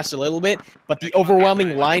and harass a little bit, but the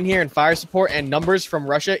overwhelming line here in fire support and numbers from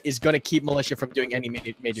Russia is going to keep militia from doing any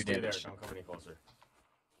major damage. Don't come any closer.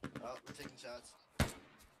 Oh, we're taking shots.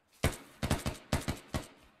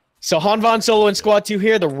 So Hanvan Solo and Squad 2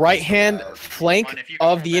 here, the right-hand flank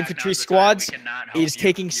of the infantry squads, is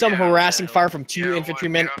taking some harassing fire from two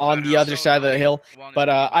infantrymen on the other side of the hill. But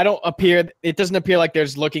it doesn't appear like they're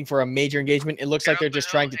looking for a major engagement. It looks like they're just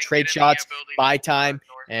trying to trade shots, buy time,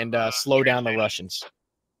 and slow down the Russians.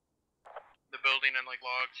 The building and like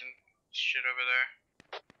logs and shit over there.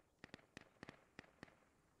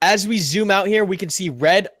 As we zoom out here, we can see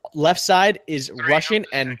red left side is Russian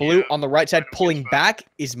and blue on the right side pulling back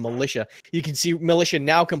is militia. You can see militia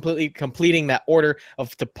now completing that order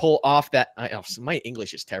to pull off that. My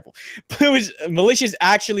English is terrible. Militia is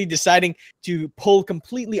actually deciding to pull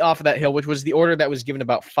completely off of that hill, which was the order that was given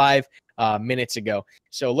about 5 minutes ago.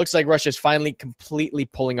 So it looks like Russia's finally completely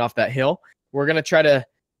pulling off that hill. We're going to try to...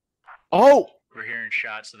 Oh! We're hearing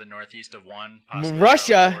shots to the northeast of 1.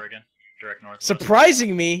 Russia, Oregon, direct northwest.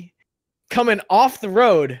 surprising me, coming off the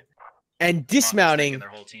road and dismounting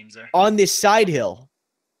on this side hill.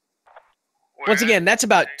 Once again, that's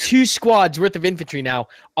about 2 squads worth of infantry now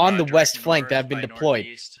on the west flank that have been deployed.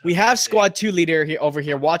 We have Squad 2 leader here over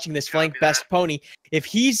here watching this flank, Best Pony. If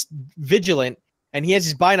he's vigilant and he has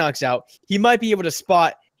his binocs out, he might be able to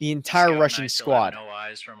spot the entire Russian squad.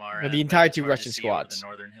 Or the entire 2 Russian squads.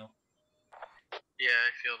 Yeah,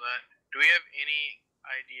 I feel that. Do we have any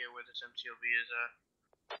idea where this MTLB is at?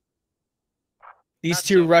 These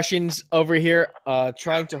 2 Russians over here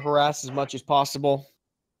trying to harass as much as possible.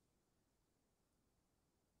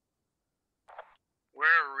 We're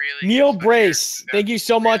really Neil Brace, thank you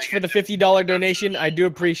so much for the $50 donation. I do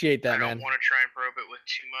appreciate that, man. I don't want to try and probe it with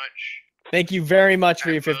too much. Thank you very much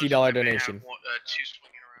for your $50 donation. Two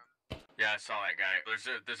swinging around. Yeah, I saw that guy.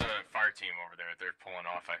 There's a fire team over there. They're pulling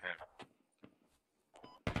off, I think.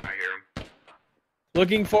 I hear him.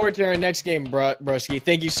 Looking forward to our next game, broski.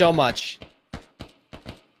 Thank you so much.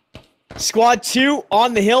 Squad 2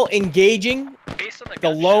 on the hill, engaging the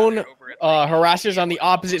lone harassers on the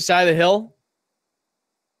opposite side of the hill.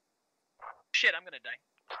 Shit, I'm gonna die.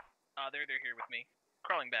 They're here with me.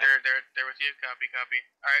 crawling back. They're with you. Copy.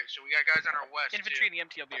 Alright, so we got guys on our west. Infantry and the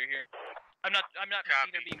MTLB are here. I'm not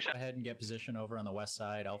seeing they're being Go shot. ahead and get position over on the west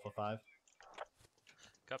side, Alpha 5.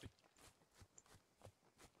 Copy.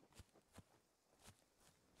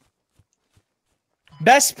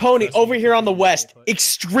 Best pony over here on the west,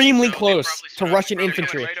 extremely close to Russian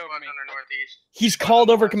infantry. He's called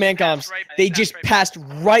over command comms. They just passed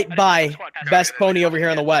right by best pony over here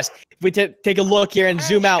on the west. If we take a look here and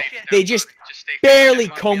zoom out, they just barely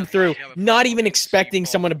combed through, not even expecting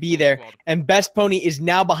someone to be there. And best pony is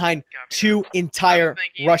now behind 2 entire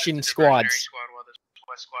Russian squads.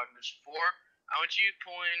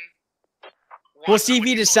 We'll see if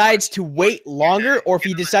he decides to wait longer or if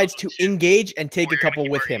he decides to engage and take a couple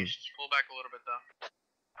with him.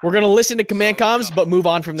 We're going to listen to command comms, but move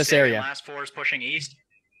on from this area. Last 4 is pushing east.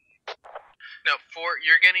 No, 4.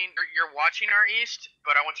 You're watching our east,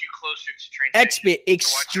 but I want you closer to train. Expit,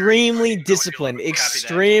 extremely disciplined,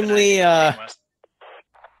 extremely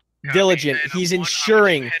diligent. He's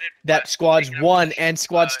ensuring that squads 1 and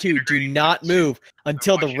squads 2 do not move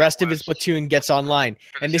until the rest of his platoon gets online.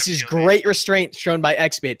 And this is great restraint shown by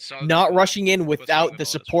Expit, not rushing in without the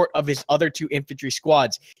support of his other 2 infantry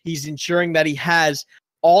squads. He's ensuring that he has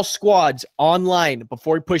all squads online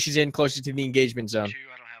before he pushes in closer to the engagement zone.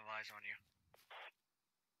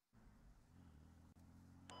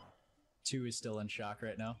 2 is still in shock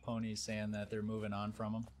right now. Pony's saying that they're moving on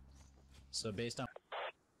from him. So based on...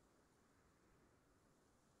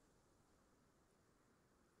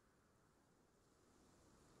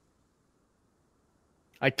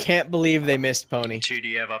 I can't believe they missed Pony. 2, do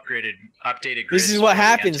you have updated grids? This is what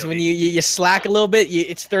happens when you slack a little bit.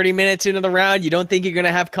 It's 30 minutes into the round. You don't think you're going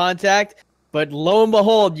to have contact. But lo and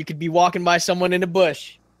behold, you could be walking by someone in a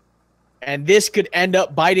bush. And this could end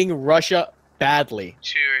up biting Russia badly.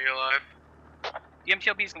 2, are you alive? The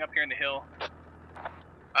MTLB is up here in the hill.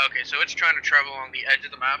 Okay, so it's trying to travel along the edge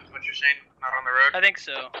of the map, is what you're saying? Not on the road? I think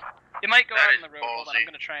so. It might go out on the road. Hold on, I'm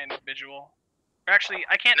going to try and visual. Or actually,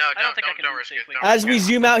 I can't. I don't think I can move safely. As we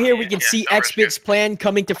zoom out here, we can see Expit's plan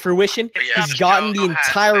coming to fruition. He's gotten the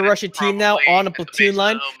entire Russia team now on a platoon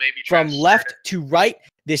line from left to right.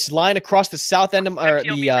 This line across the south end of, or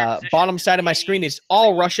the bottom side of my screen is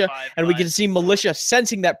all Russia, and we can see militia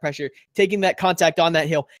sensing that pressure, taking that contact on that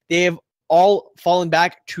hill. They have all fallen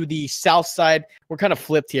back to the south side. We're kind of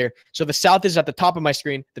flipped here. So the south is at the top of my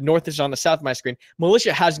screen. The north is on the south of my screen.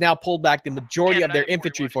 Militia has now pulled back the majority of their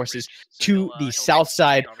infantry forces to the south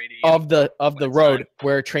side of the road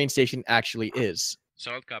where train station actually is.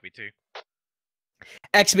 Solid copy too.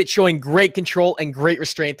 Expit showing great control and great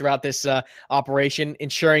restraint throughout this operation,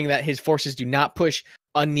 ensuring that his forces do not push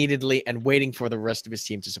unneededly and waiting for the rest of his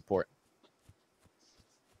team to support.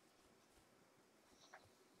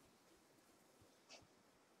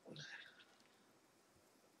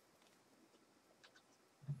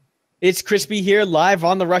 It's Crispy here, live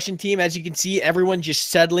on the Russian team. As you can see, everyone just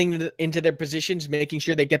settling into their positions, making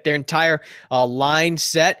sure they get their entire line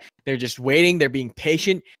set. They're just waiting. They're being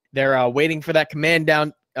patient. They're waiting for that command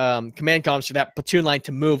comms for that platoon line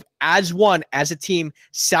to move as one, as a team,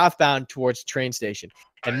 southbound towards the train station.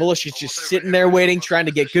 And militia's just sitting there waiting, trying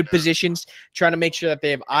to get good positions, trying to make sure that they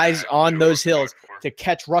have eyes on those hills to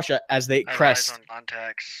catch Russia as they crest. Eyes on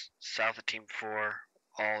contacts south of Team 4,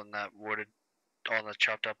 all in that wooded, all in the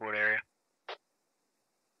chopped up wood area.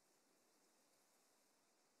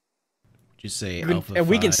 Just say Alpha and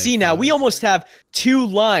we can see now, we almost have 2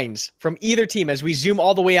 lines from either team as we zoom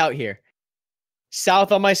all the way out here.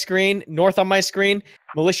 South on my screen, north on my screen,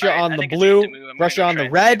 militia on the blue, Russia on the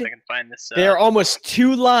red. There are almost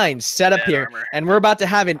 2 lines set up here, and we're about to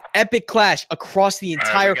have an epic clash across the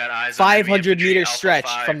entire 500-meter stretch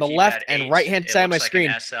from the left and right-hand side of my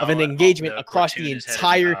screen of an engagement across the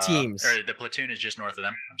entire teams. Or the platoon is just north of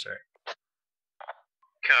them. I'm sorry.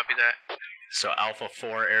 Copy that. So Alpha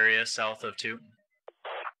 4 area south of 2.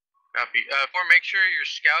 Copy. 4, make sure your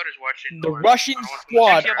scout is watching The north. Russian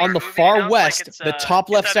squad on the far west, the top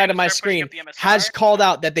left side of my screen, has called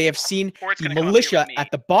out that they have seen the militia at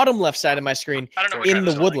the bottom left side of my screen in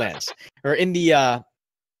the woodlands, or in the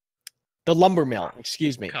lumber mill,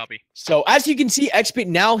 excuse me. Copy. So as you can see, Expit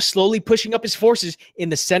now slowly pushing up his forces in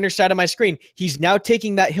the center side of my screen. He's now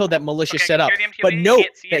taking that hill that militia set up. But note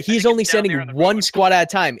that he's only sending 1 squad at a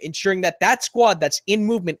time, ensuring that that squad that's in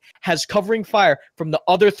movement has covering fire from the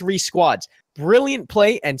other 3 squads. Brilliant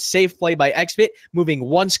play and safe play by Expit, moving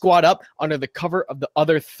 1 squad up under the cover of the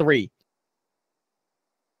other 3.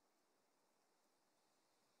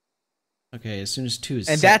 Okay, as soon as 2 is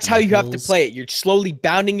and that's how you have to play it. You're slowly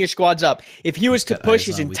bounding your squads up. If he was to push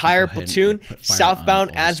his entire platoon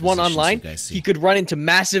southbound as one online, he could run into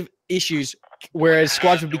massive issues whereas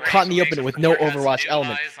squads would be caught in the open with no Overwatch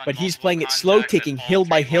element. But he's playing it slow, taking hill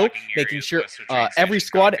by hill, making sure every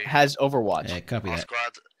squad has Overwatch. Yeah, copy All that.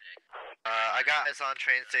 squads. I got us on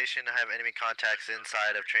train station. I have enemy contacts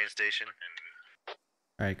inside of train station.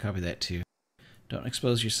 All right, copy that too. Don't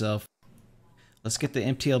expose yourself. Let's get the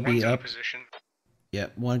MTLB up.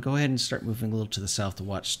 Yep, go ahead and start moving a little to the south to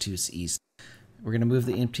watch 2's east. We're going to move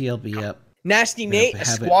the MTLB up. Nasty Nate, a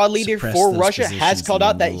squad leader for Russia, has called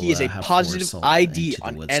out that he is a positive ID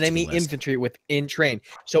on enemy infantry within train.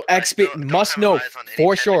 So XBit must know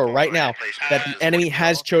for sure right now that the enemy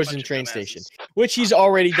has chosen train station, which he's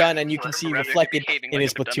already done, and you can see reflected in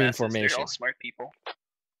his platoon formation. They're all smart people.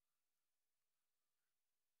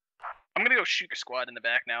 I'm gonna go shoot a squad in the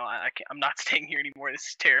back now. I'm not staying here anymore. This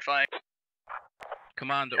is terrifying.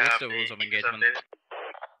 Commander, what's the rules of engagement?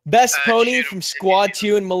 Best Pony from Squad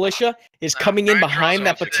 2 and Militia is coming in behind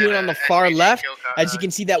that platoon on the far left. As you can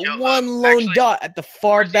see, that one lone dot at the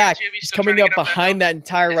far back is coming up behind that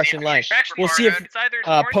entire Russian line. We'll see if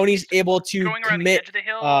Pony's able to commit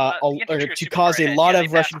or to cause a lot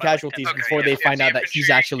of Russian casualties before they find out that he's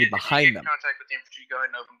actually behind them. Contact with the infantry. Go ahead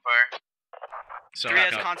and open fire. So 3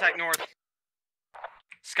 has contact north.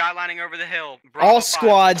 Skylining over the hill. All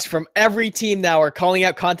squads from every team now are calling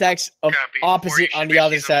out contacts of opposite on the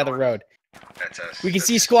other side of the road. That's us. We can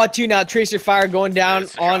see Squad 2 now, tracer fire going down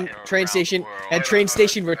on train station, and train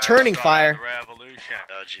station returning fire.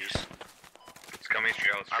 Oh jeez. It's coming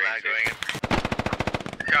straight out. I'm not going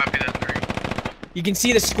in. Copy that 3. You can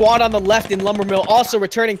see the squad on the left in Lumber Mill also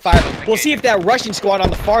returning fire. We'll see if that Russian squad on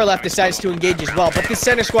the far left decides to engage as well. But this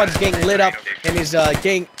center squad is getting lit up and is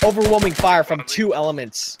getting overwhelming fire from 2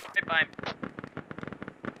 elements. Right by.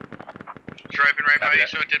 Driving right by you,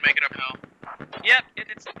 so it did make it uphill. Yep,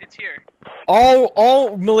 it's here.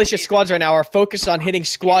 All militia squads right now are focused on hitting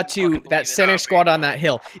Squad 2, that center squad on that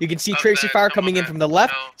hill. You can see tracer fire coming in from the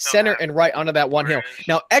left, center, and right onto that one hill.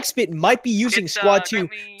 Now, XBit might be using Squad 2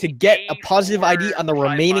 to get a positive ID on the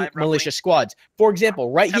remaining militia squads. For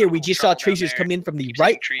example, right here, we just saw tracers come in from the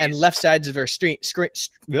right and left sides of our stream,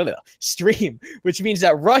 which means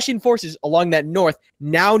that Russian forces along that north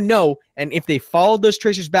now know, and if they follow those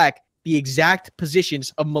tracers back, the exact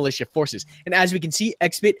positions of militia forces. And as we can see,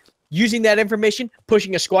 XBit using that information,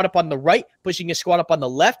 pushing a squad up on the right, pushing a squad up on the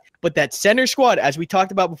left, but that center squad, as we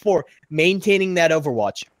talked about before, maintaining that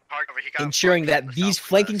overwatch, ensuring that these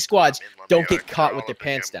flanking squads don't get caught with their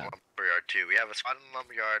pants down. Lumberyard too. We have a squad in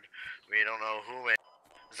Lumberyard. We don't know who went.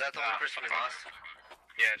 Is that the only person we lost?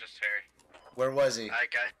 Yeah, just Harry. Where was he?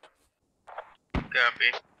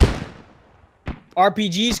 Copy.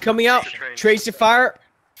 RPGs coming out, tracer fire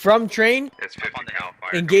from train, It's 50 cal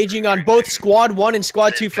fire. engaging on both Squad 1 and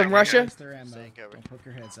Squad 2 from Russia. Don't poke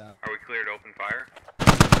your heads out. Are we clear to open fire?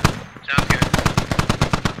 Sounds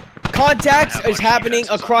good. Contact is happening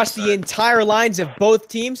across the entire lines of both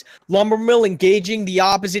teams. Lumbermill engaging the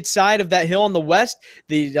opposite side of that hill on the west.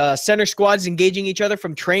 The center squads engaging each other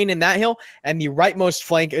from train in that hill, and the rightmost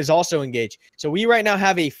flank is also engaged. So we right now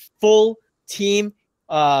have a full team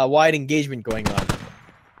wide engagement going on.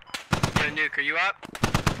 Yo, Nuke, are you up?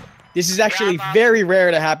 This is actually very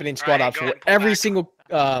rare to happen in squad ops, where every single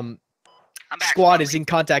squad is in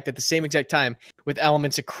contact at the same exact time with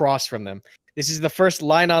elements across from them. This is the first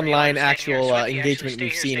line-on-line actual engagement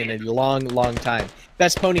we've seen in a long, long time.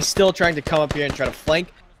 Best Pony's still trying to come up here and try to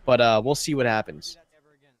flank, but we'll see what happens.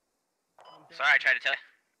 Sorry, I tried to tell you.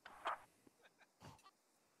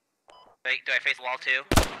 Wait, do I face the wall too?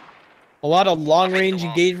 A lot of long-range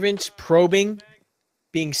engagements, probing,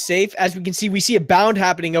 being safe. As we can see, we see a bound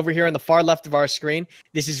happening over here on the far left of our screen.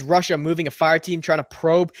 This is Russia moving a fire team, trying to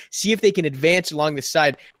probe, see if they can advance along the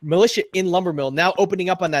side. Militia in Lumbermill now opening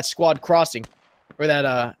up on that squad crossing, or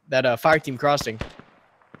that fire team crossing.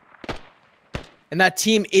 And that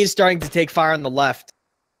team is starting to take fire on the left.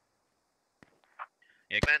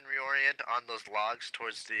 Men reorient on those logs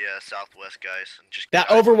towards the southwest, guys. And just That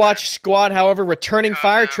Overwatch squad, however, returning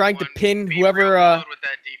fire, trying to pin whoever With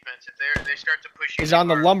that defense, if they start to push you is on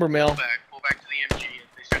the hard, lumber mill. pull back to the MG.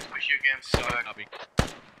 If they start to push you again,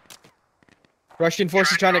 Russian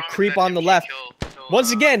forces trying to creep on the left.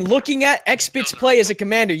 Once again, looking at XBit's play as a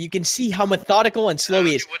commander, you can see how methodical and slow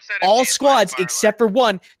he is. All squads, except for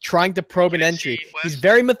one, trying to probe an entry. He's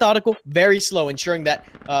very methodical, very slow, ensuring that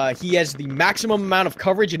he has the maximum amount of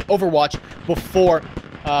coverage and overwatch before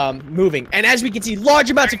moving. And as we can see, large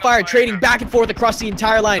amounts of fire trading back and forth across the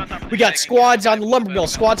entire line. We got squads on the lumber mill,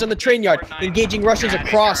 squads on the train yard, engaging Russians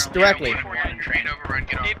across directly.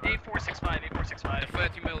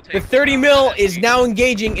 The 30 mil is now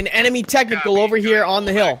engaging an enemy technical over here on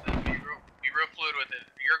the hill. Be real fluid with it.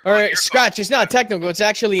 You're Or scratch, it's not technical, it's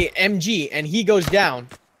actually MG, and he goes down.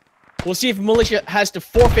 We'll see if militia has to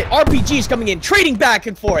forfeit. RPGs coming in, trading back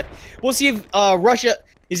and forth. We'll see if Russia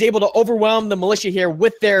is able to overwhelm the militia here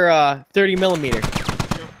with their 30mm.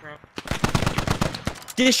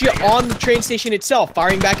 Disha on the train station itself,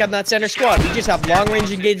 firing back on that center squad. We just have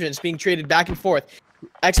long-range engagements being traded back and forth.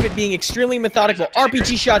 Expert being extremely methodical.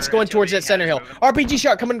 RPG shots going towards that center hill. RPG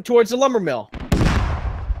shot coming towards the lumber mill.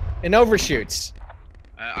 And overshoots.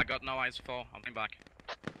 I got no eyes for. I'm going back.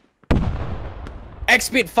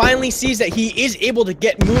 Expert finally sees that he is able to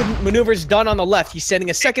get maneuvers done on the left. He's sending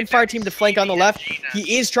a second fire team to flank on the left.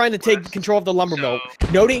 He is trying to take control of the lumber mill,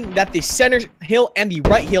 noting that the center hill and the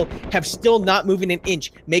right hill have still not moving an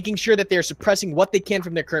inch, making sure that they're suppressing what they can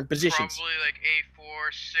from their current positions. Probably like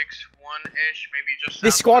A461-ish, maybe just.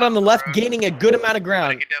 This squad on the left gaining a good amount of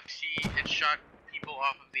ground. I could definitely see it shot people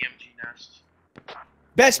off of the MG nest.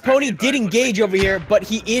 Best Pony did engage over here, but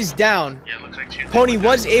he is down. Yeah, looks like Pony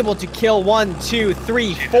was able to kill 1, 2,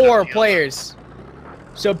 3, 4 players.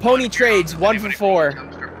 So Pony trades 1 for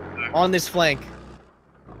 4 on this flank.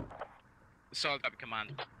 Solid up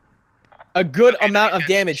command. A good amount of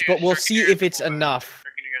damage, but we'll see if it's enough.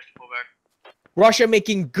 Russia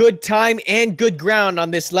making good time and good ground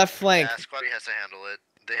on this left flank. Yeah, squad has to handle it.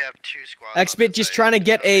 They have 2 squads. Expert just trying to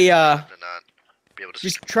get a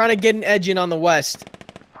just trying to get an edge in on the west.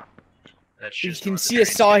 You can see a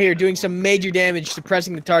saw here doing some major damage,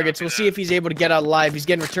 suppressing the targets. We'll see if he's able to get out alive. He's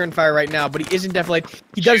getting return fire right now, but he isn't definitely.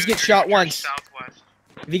 He does get shot once.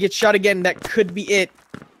 If he gets shot again, that could be it.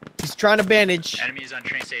 He's trying to bandage. Enemies on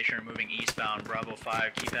train station are moving eastbound. Bravo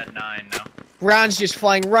 5. Keep at 9 now. Rounds just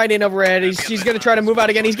flying right in overhead. He's going to try to move out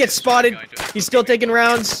again. He gets spotted. He's still taking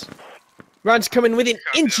rounds. Rounds coming within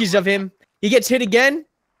inches of him. He gets hit again.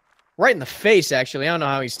 Right in the face, actually. I don't know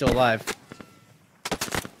how he's still alive.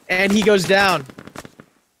 And he goes down.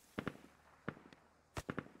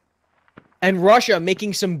 And Russia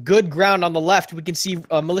making some good ground on the left. We can see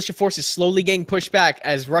militia forces slowly getting pushed back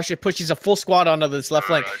as Russia pushes a full squad onto this left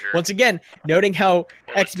flank. Once again, noting how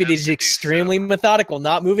Exped is extremely methodical,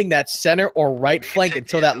 not moving that center or right flank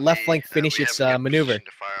until that left flank finishes its maneuver.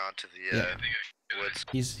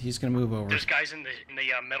 He's gonna move over. There's guys in the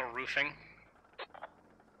metal roofing.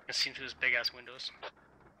 I've seen through those big ass windows.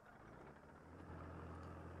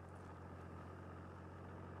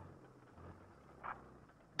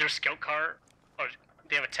 Their scout car, or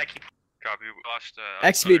they have a techie. Copy. Lost.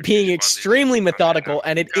 Exped being extremely methodical,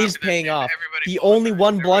 and it is paying off. The only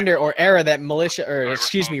one blunder or error that Russia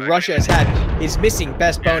has had is missing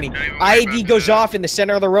Best Pony. IED goes off in the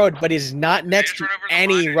center of the road, but is not next to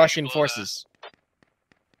any Russian forces.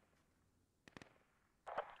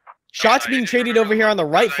 Shots being traded over here on the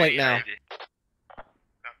right flank now.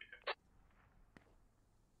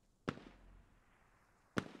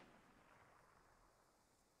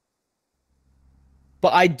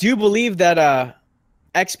 But I do believe that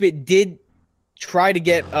Exped did try to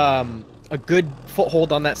get a good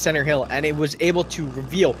foothold on that center hill, and it was able to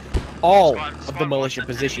reveal all of the militia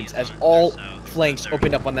positions as all flanks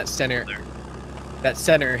opened up on that center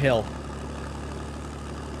hill.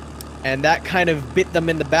 And that kind of bit them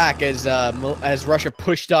in the back as Russia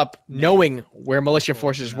pushed up, knowing where militia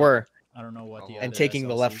forces were, I don't know what and taking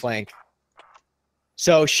the left flank.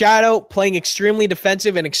 So Shadow playing extremely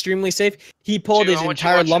defensive and extremely safe. He pulled his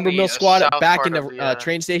entire lumber mill squad back into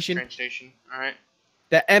train station. All right.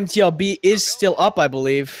 The MTLB is still up, I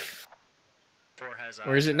believe.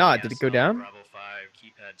 Or is it not? Did it go down?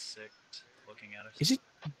 Is it?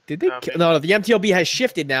 Did they? No, the MTLB has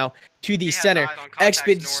shifted now to the center.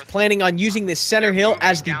 Exped's planning on using this center hill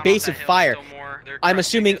as the base of fire. I'm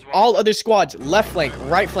assuming all other squads, left flank,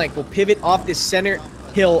 right flank, will pivot off this center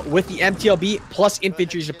hill with the MTLB plus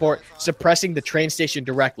infantry support, suppressing the train station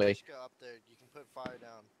directly. Up there, you can put fire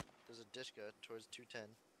down. There's a Dishka towards 210.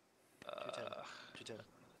 210.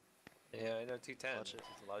 Yeah, I know 210. There's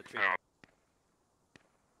a lot of trees.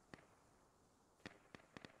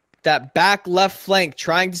 That back left flank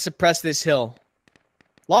trying to suppress this hill.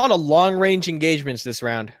 A lot of long-range engagements this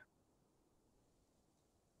round.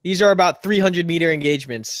 These are about 300-meter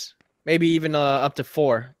engagements, maybe even up to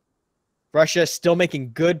 4. Russia still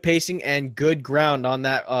making good pacing and good ground on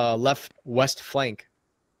that left-west flank.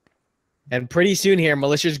 And pretty soon here,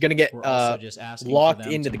 militia's going to get locked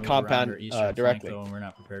into the compound directly. Flank, though, we're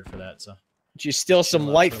not prepared for that, so. Just still some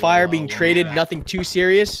light fire being traded, nothing too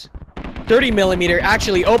serious. 30mm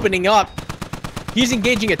actually opening up. He's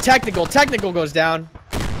engaging a technical. Technical goes down.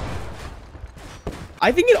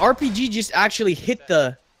 I think an RPG just actually hit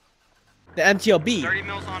the MTLB. 30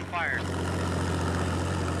 mils on fire.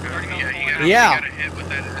 Yeah.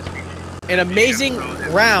 an amazing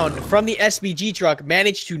round from the SBG truck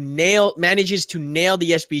manages to nail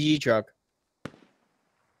the SBG truck.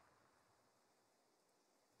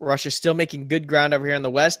 Russia's still making good ground over here in the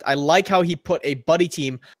west. I like how he put a buddy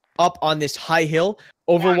team up on this high hill,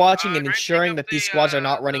 overwatching and ensuring that these squads are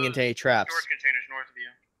not running into any traps. Storage containers north of you.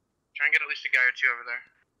 Try and get at least a guy or two over there.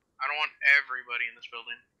 I don't want everybody in this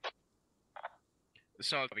building.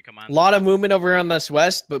 So A lot of movement over here on this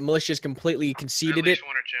west, but militia's completely conceded it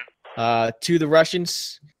to the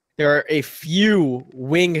Russians. There are a few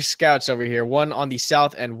wing scouts over here, one on the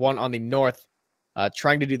south and one on the north,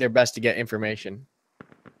 trying to do their best to get information.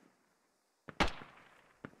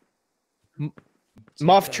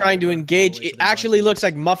 Muff trying to engage. It actually looks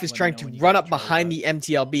like Muff is trying to run up behind the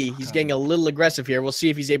MTLB. He's getting a little aggressive here. We'll see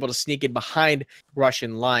if he's able to sneak in behind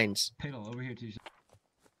Russian lines.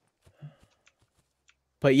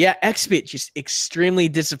 But yeah, Xbit, just extremely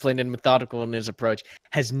disciplined and methodical in his approach,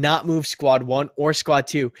 has not moved Squad 1 or Squad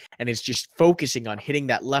 2, and is just focusing on hitting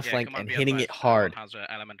that left flank and hitting it hard. How's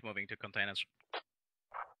the element moving to containers?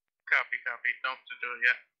 Copy. Don't do it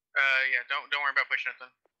yet. Don't worry about pushing it then.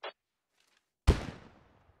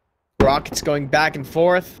 Rockets going back and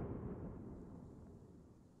forth.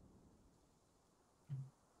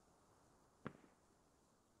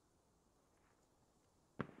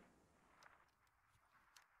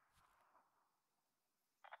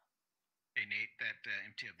 Hey, Nate, that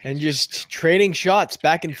MTLB. And just trading shots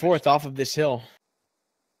back and forth off of this hill.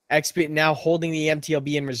 Xbit now holding the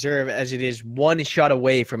MTLB in reserve as it is one shot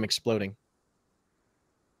away from exploding.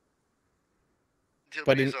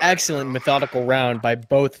 But an excellent methodical round by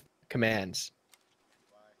both commands.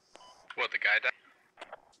 What, the guy died?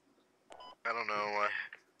 I don't know why.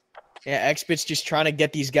 Yeah, Xbit's just trying to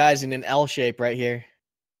get these guys in an L shape right here.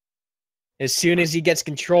 As soon as he gets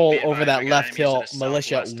control over that left hill,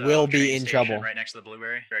 militia will be in trouble. Right next to the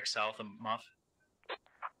blueberry, direct south of Muff.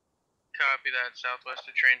 Copy that, southwest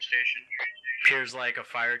of train station. Appears like a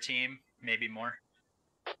fire team, maybe more.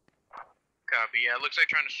 Copy, yeah, it looks like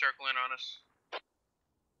trying to circle in on us.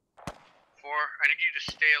 4, I need you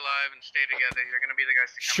to stay alive and stay together. You're gonna be the guys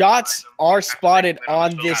to come Shots are spotted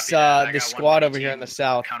on this this squad over here in the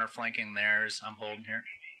south. Counter flanking theirs. I'm holding here.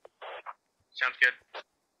 Sounds good.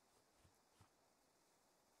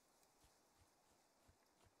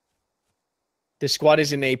 This squad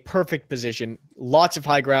is in a perfect position. Lots of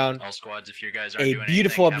high ground. All squads, if you guys aren't A doing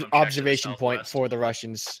beautiful anything, have them check to the observation point southwest. for the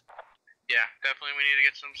Russians. Yeah, definitely we need to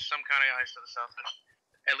get some kind of eyes to the southwest.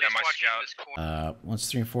 At least watching this corner. Once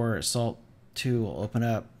 3 and 4 assault 2 will open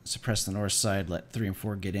up, suppress the north side, let 3 and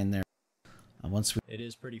 4 get in there. Once we It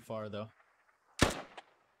is pretty far though.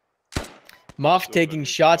 Muff taking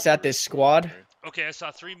shots at this squad. Okay, I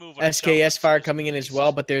saw 3 move. SKS fire coming in as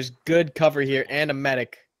well, but there's good cover here and a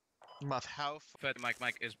medic. Muff, how?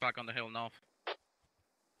 Mike is back on the hill now.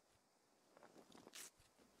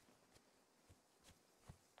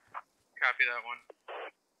 Copy that one.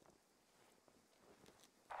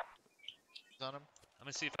 On him. I'm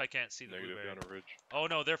gonna see if I can't see the blueberry. Down a ridge. Oh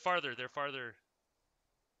no, they're farther. They're farther.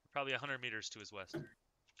 Probably 100 meters to his west.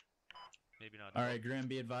 Maybe not. All right, Grim,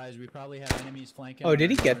 be advised. We probably have enemies flanking. Oh, did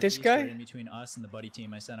he get this guy? Right in between us and the buddy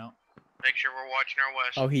team I sent out. Make sure we're watching our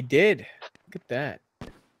west. Oh, he did. Look at that.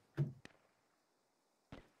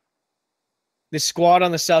 This squad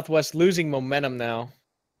on the southwest losing momentum now.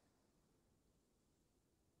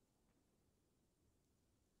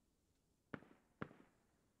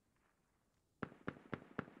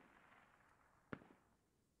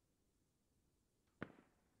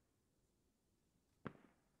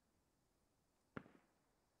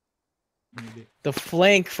 The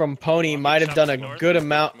flank from Pony might have done a good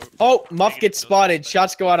amount. Oh, Muff gets spotted.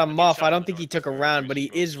 Shots go out on Muff. I don't think he took a round, but he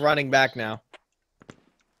is running back now.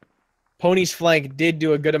 Pony's flank did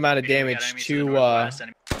do a good amount of damage to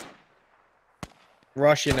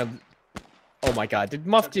Russian. Oh my God! Did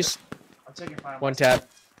Muff just one tap?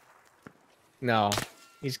 No,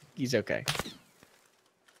 he's okay.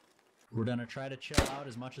 We're gonna try to chill out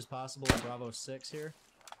as much as possible in Bravo 6 here.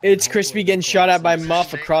 It's Crispy getting shot at by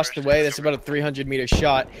Muff across the way. That's about a 300-meter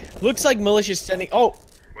shot. Looks like Militia's sending. Oh,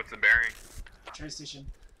 What's the bearing? Train station.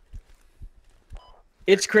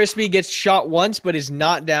 it's Crispy gets shot once, but is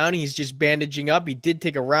not down. He's just bandaging up. He did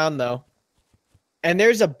take a round though. And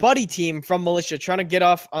there's a buddy team from Militia trying to get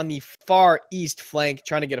off on the far east flank,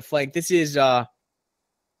 trying to get a flank. This is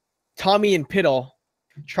Tommy and Piddle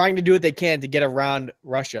trying to do what they can to get around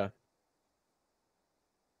Russia.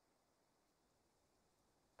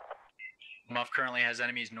 Muff currently has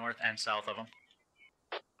enemies north and south of him.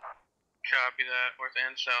 Copy that, north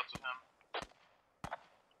and south of him.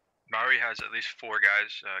 Maui has at least 4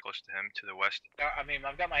 guys close to him to the west. I mean,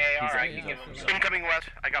 I've got my AR. I can give him some. Incoming west.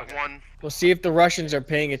 I got one. We'll see if the Russians are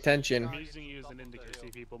paying attention. I'm using you as an indicator.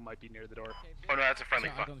 See people might be near the door. Oh no, that's a friendly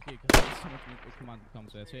fuck. I'm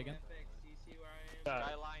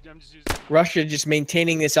just using. Russia just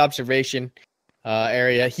maintaining this observation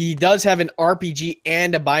area. He does have an RPG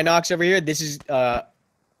and a binocs over here. This is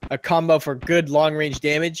a combo for good long-range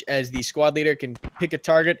damage, as the squad leader can pick a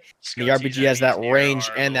target. The RPG has that range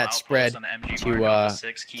and that spread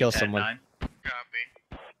to kill someone.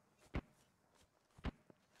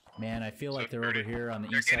 Man, I feel like they're over here on the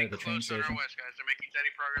east side of the train station. They're making steady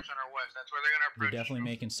progress on our west. That's where they're gonna approach. You're definitely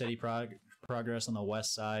making steady progress on the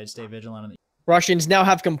west side. Stay vigilant on the. Russians now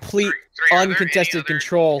have complete uncontested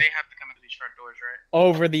control They have to come into these front doors, right?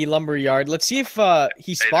 over the lumber yard. Let's see if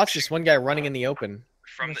he spots this one guy running in the open.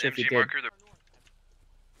 From the MG marker,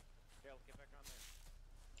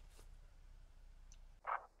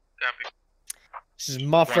 This is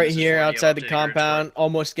Muff right here outside the compound,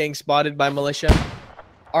 almost getting spotted by militia.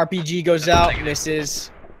 RPG goes out,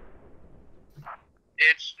 misses.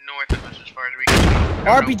 It's north of us as far as we can.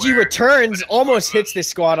 RPG returns, almost hits this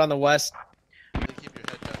squad on the west.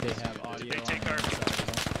 They have audio.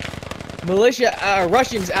 Militia,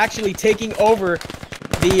 Russians actually taking over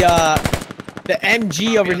the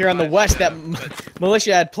MG over here on the west that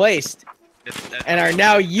militia had placed, and are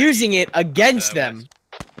now using it against them.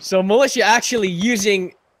 So militia actually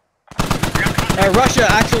using, Russia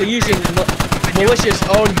actually using militia's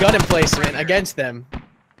own gun emplacement against them.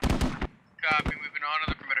 Copy, moving on to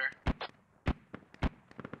the perimeter.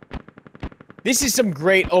 This is some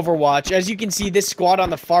great Overwatch. As you can see, this squad on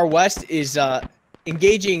the far west is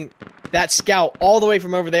engaging that scout all the way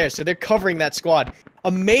from over there. So they're covering that squad.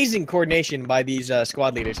 Amazing coordination by these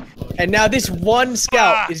squad leaders. And now this one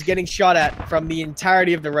scout is getting shot at from the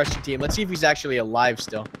entirety of the Russian team. Let's see if he's actually alive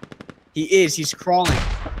still. He is. He's crawling.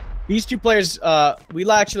 These two players, we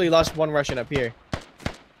actually lost one Russian up here.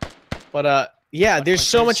 But, yeah, there's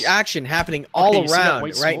so much action happening all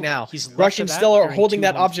around right now. Russians still are holding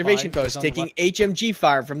that observation post, taking HMG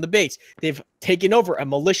fire from the base. They've taken over a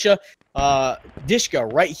militia Dishka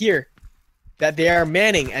right here that they are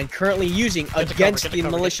manning and currently using against the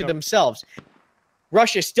militia themselves.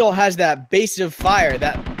 Russia still has that base of fire,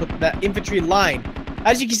 that infantry line.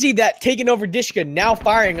 As you can see, that taken over Dishka now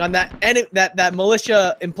firing on that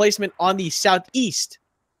militia emplacement on the southeast.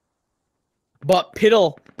 But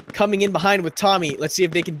Piddle coming in behind with Tommy. Let's see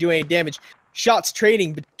if they can do any damage. Shots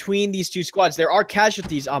trading between these two squads. There are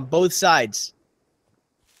casualties on both sides.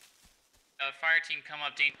 Fire team come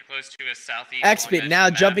up danger close to a southeast. Expit now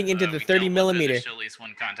jumping into the 30mm. At least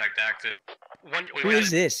one contact active. Who is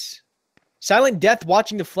this? Silent Death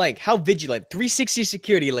watching the flank. How vigilant. 360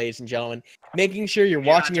 security, ladies and gentlemen. Making sure you're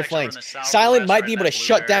watching your flanks. Silent might be able to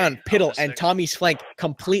shut down Piddle and Tommy's flank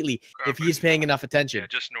completely if he is paying enough attention. yeah,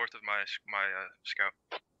 just north of my scout.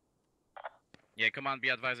 Yeah, command, be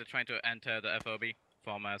advised they're trying to enter the FOB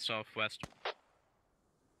from southwest.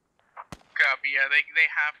 Copy, yeah, they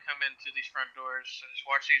have come into these front doors, so just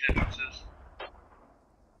watch these entrances.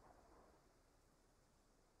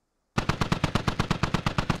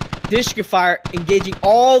 Dishka fire engaging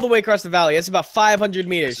all the way across the valley. That's about 500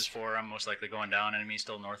 meters. This is 4. I'm most likely going down. Enemy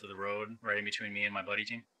still north of the road, right in between me and my buddy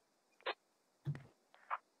team. Copy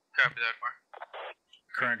that, far.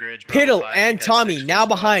 Current grid. Piddle and Tommy now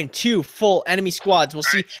behind 2 full enemy squads. We'll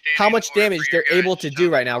see how much damage they're able to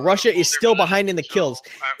do right now. Russia is still behind in the kills.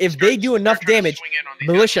 If they do enough damage,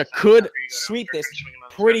 militia could sweep this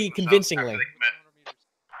pretty convincingly.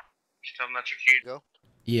 Go.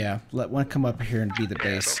 Yeah, let one come up here and be the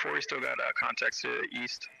base. So 4 still got contacts to the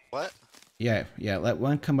east. What? Yeah, let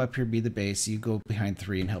one come up here, be the base. You go behind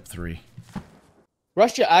 3 and help 3.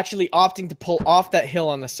 Russia actually opting to pull off that hill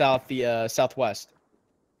on the southwest.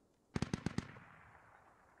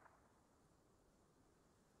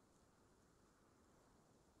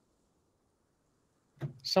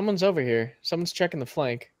 Someone's over here. Someone's checking the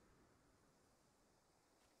flank.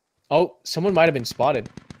 Oh, someone might have been spotted.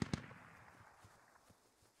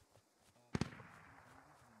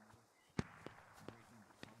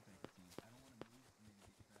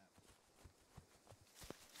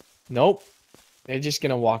 Nope. They're just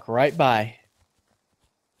gonna walk right by.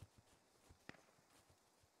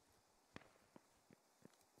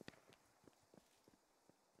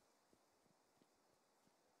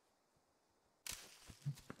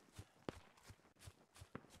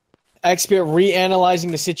 Expert reanalyzing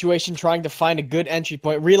the situation, trying to find a good entry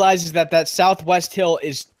point, realizes that southwest hill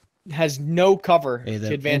has no cover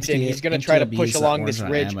to advance in. He's going to try to push along this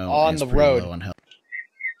ridge on the road.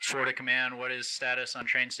 Florida Command, what is status on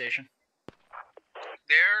train station?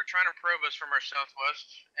 they're trying to probe us from our southwest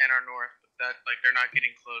and our north. That like they're not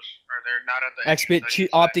getting close, or they're not at the. Expit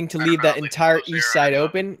opting to leave that entire east side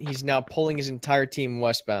open. He's now pulling his entire team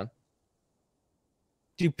westbound.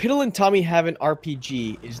 Do Piddle and Tommy have an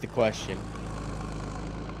RPG is the question.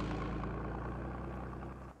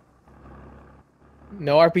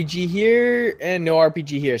 No RPG here and no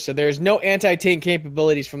RPG here. So there's no anti-tank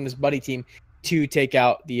capabilities from this buddy team to take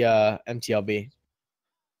out the MTLB.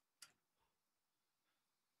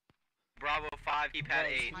 Bravo 5, keypad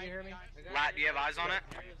 8. Lat, do you have eyes on it?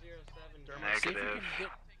 Negative.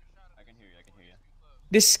 I can hear you.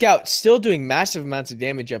 This scout's still doing massive amounts of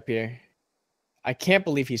damage up here. I can't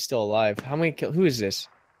believe he's still alive. How many kills? Who is this?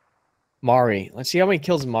 Mari. Let's see how many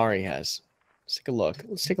kills Mari has. Let's take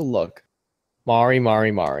a look. Mari. Where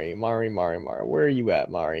are you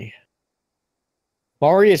at, Mari?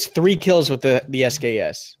 Mari has 3 kills with the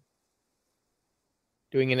SKS.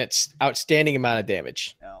 Doing an outstanding amount of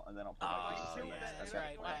damage.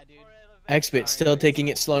 Expit still taking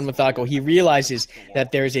it slow and methodical. He realizes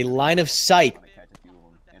that there is a line of sight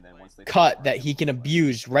cut that he can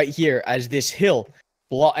abuse right here as this hill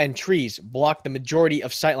and trees block the majority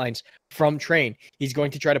of sightlines from train. He's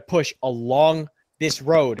going to try to push along this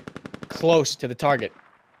road close to the target.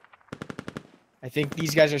 I think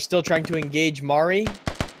these guys are still trying to engage Mari.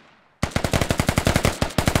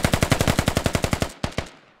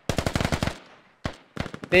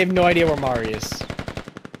 They have no idea where Mari is.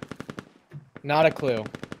 Not a clue.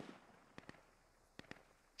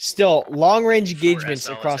 Still, long-range engagements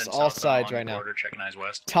across all sides right now.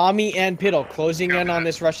 Tommy and Piddle closing in on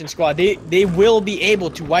this Russian squad. They will be able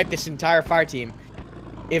to wipe this entire fire team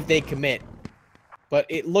if they commit. But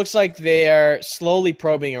it looks like they are slowly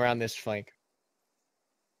probing around this flank.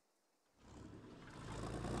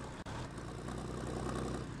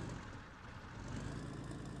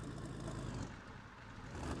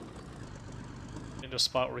 A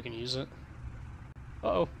spot where we can use it.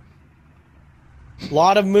 Uh-oh.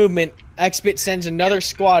 Lot of movement. Expit sends another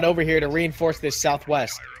squad over here to reinforce this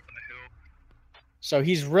southwest. So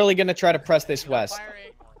he's really going to try to press this west.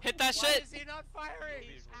 Hit that shit!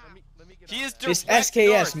 He is this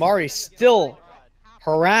SKS, Mari, still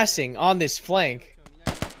harassing on this flank.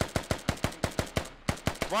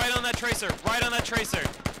 Right on that tracer! Right on that tracer!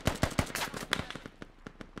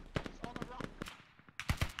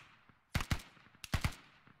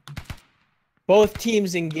 Both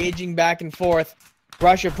teams engaging back and forth.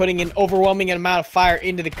 Russia putting an overwhelming amount of fire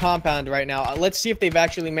into the compound right now. Let's see if they've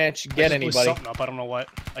actually managed to get anybody. Something up. I don't know what.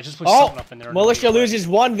 I just pushed something up in there. Militia loses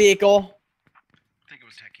 1 vehicle. I think it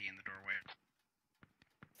was Techie in the doorway.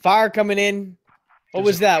 Fire coming in. What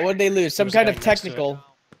was that? What did they lose? Some kind of technical.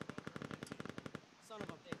 So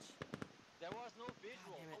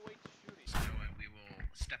we will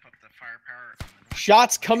step up the firepower.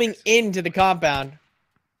 Shots coming into the compound.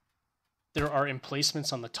 There are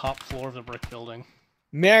emplacements on the top floor of the brick building.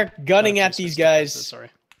 Merrick gunning at these guys. Sorry.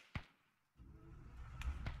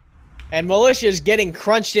 And militia's getting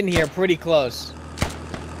crunched in here pretty close.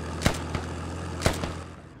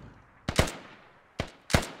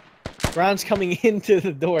 Rounds coming into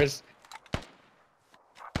the doors.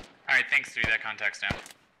 Alright, thanks, 3. That contact's down.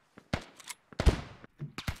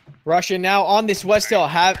 Russia now on this west hill.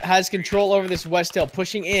 Has control over this west hill.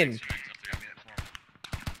 Pushing in.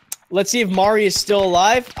 Let's see if Mari is still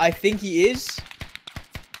alive. I think he is.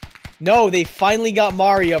 No, they finally got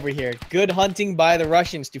Mari over here. Good hunting by the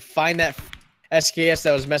Russians to find that SKS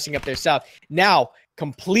that was messing up their south. Now,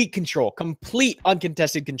 complete control. Complete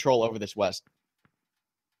uncontested control over this west.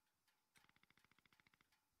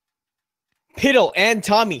 Piddle and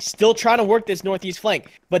Tommy still trying to work this northeast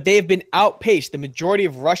flank, but they have been outpaced. The majority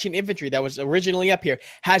of Russian infantry that was originally up here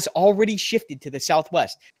has already shifted to the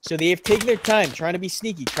southwest. So they have taken their time trying to be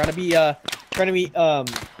sneaky, trying to be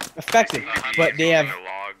effective, but they have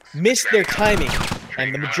missed their timing,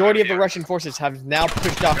 and the majority of the Russian forces have now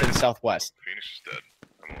pushed off in the southwest.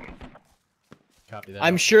 Copy that.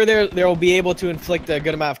 I'm sure they will be able to inflict a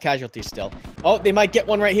good amount of casualties still. Oh, they might get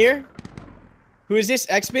one right here. Who is this?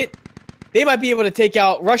 Expit? They might be able to take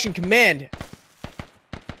out Russian command.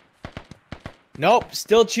 Nope,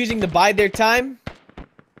 still choosing to bide their time.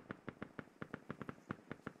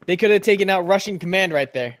 They could have taken out Russian command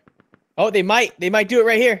right there. Oh, they might do it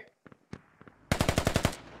right here.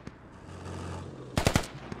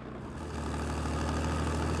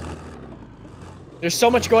 There's so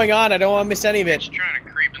much going on, I don't want to miss any of it. It's trying to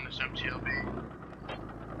creep in this MTLB.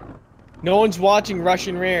 No one's watching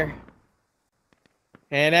Russian rear.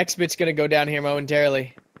 And Expit's gonna go down here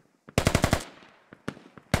momentarily.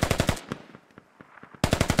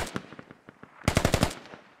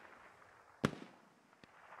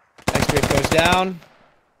 down.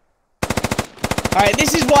 All right,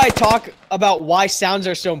 this is why I talk about why sounds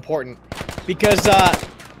are so important. Because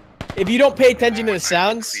if you don't pay attention to the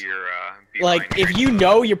sounds, like if you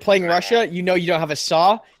know you're playing Russia, you know you don't have a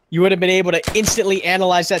saw, you would have been able to instantly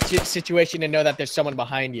analyze that situation and know that there's someone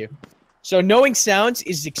behind you. So knowing sounds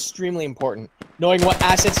is extremely important. Knowing what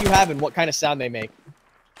assets you have and what kind of sound they make.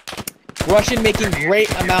 Russian making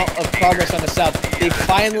great amount of progress on the south. They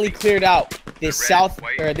finally cleared out this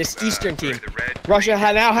this eastern team. Russia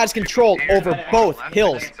now has control over both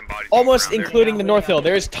hills, almost including the north hill.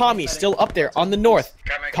 There is Tommy still up there on the north,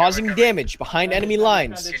 causing damage behind enemy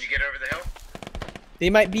lines. Can you get over the hill?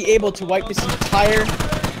 They might be able to wipe this entire.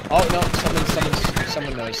 Oh no!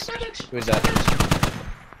 Someone knows. Who is that?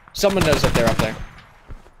 Someone knows that they're up there.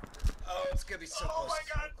 Oh, it's gonna be so close.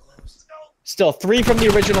 Still 3 from the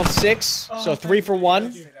original 6, so 3 for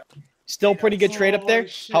 1. Still pretty good trade up there.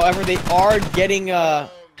 However, they are getting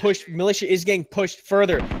pushed. Militia is getting pushed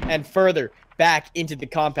further and further back into the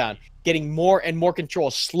compound, getting more and more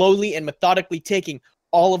control, slowly and methodically taking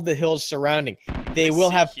all of the hills surrounding. They will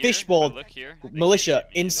have fishbowl militia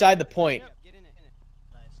inside the point.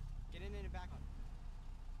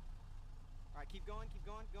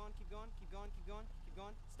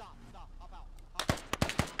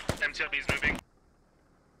 MTLB is moving.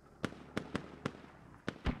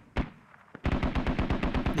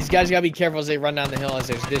 These guys gotta be careful as they run down the hill as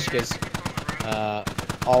there's Dishkas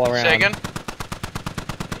all around. Say again?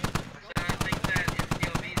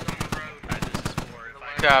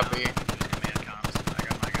 Copy.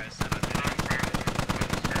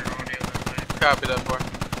 Copy that, boy.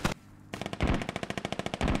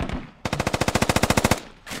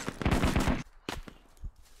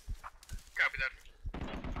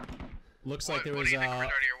 Looks like there was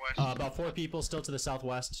about 4 people still to the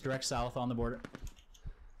southwest, direct south on the border.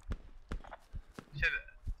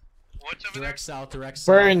 Direct south.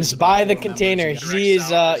 Burns by the container. He's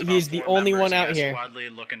the only one out here. Squad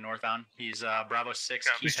lead looking northbound. He's Bravo 6.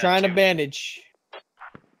 He's trying to bandage.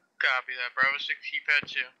 Copy that. Bravo 6, keypad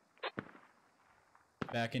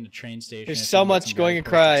 2. Back into train station. There's so much going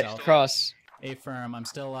across. A firm, I'm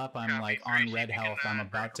still up. I'm like on red health. I'm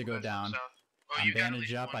about to go down. I'm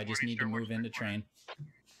bandaged up. I just need to move into train.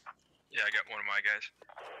 Yeah, I got one of my guys.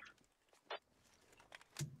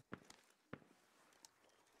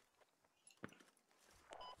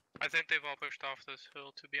 I think they've all pushed off this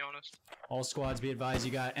hill, to be honest. All squads be advised,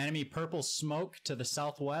 you got enemy purple smoke to the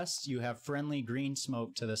southwest. You have friendly green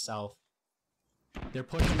smoke to the south. They're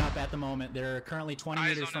pushing up at the moment. They're currently 20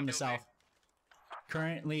 meters from the south.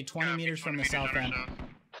 Currently 20 meters from the south end.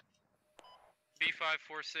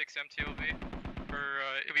 B546 MTLV. Or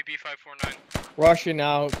it'll be B549. Russia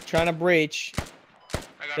now trying to breach.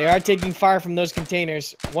 They are taking fire from those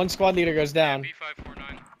containers. One squad leader goes down.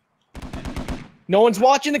 B549. No one's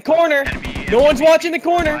watching the corner. No one's watching the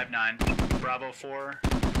corner. 5-9. Bravo 4.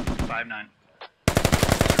 5-9.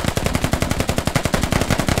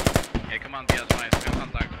 Yeah, come on, be advised. We have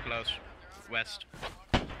contact close. West.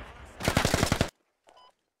 B549.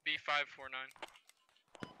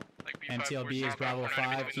 Like MTLB is Bravo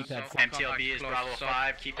 5, keep that 4. MTLB is Bravo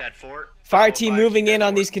 5, keep that 4. Fire team moving in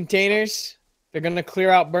on these containers. They're gonna clear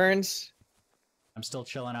out Burns. I'm still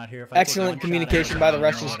chilling out here. If Excellent communication by the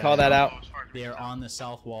Russians to call that out. They are on the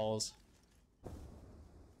south walls.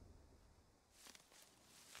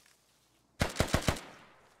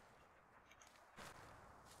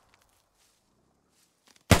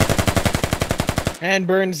 And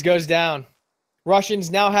Burns goes down.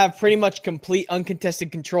 Russians now have pretty much complete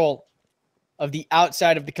uncontested control of the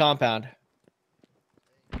outside of the compound.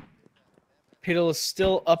 Piddle is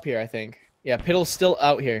still up here, I think. Yeah, Piddle's still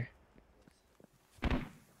out here.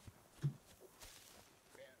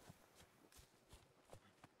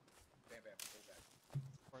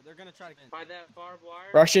 They're gonna try to by that barbed wire.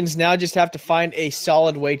 Russians now just have to find a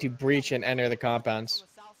solid way to breach and enter the compounds.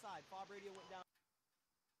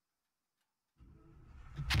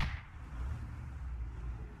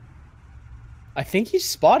 I think he's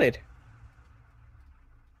spotted.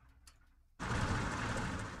 I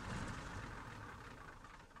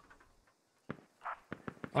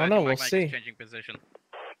don't know, we'll see. Changing position.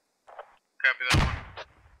 Copy that one.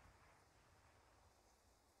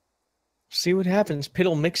 See what happens.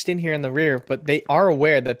 Piddle mixed in here in the rear, but they are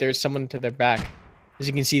aware that there's someone to their back. As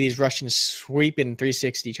you can see, these Russians sweeping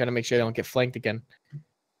 360, trying to make sure they don't get flanked again.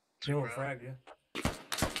 Well,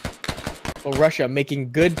 Russia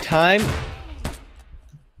making good time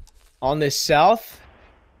on this south.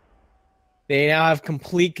 They now have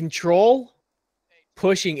complete control.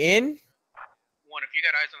 Pushing in. One, if you You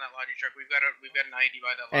got eyes on that lottery truck. We've got an ID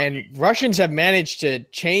by that lottery. And Russians have managed to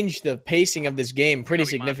change the pacing of this game pretty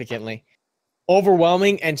significantly.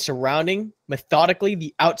 Overwhelming and surrounding methodically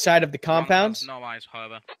the outside of the compounds. No eyes,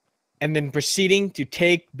 however. And then proceeding to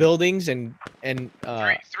take buildings and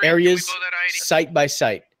areas site by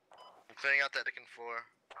site. I'm clearing out that second floor.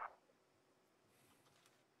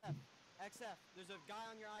 XF, there's a guy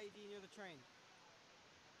on your IED near the train.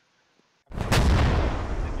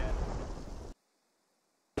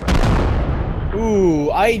 Ooh,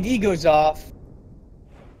 IED goes off.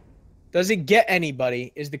 Does it get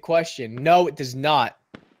anybody is the question. No, it does not.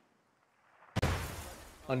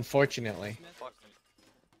 Unfortunately.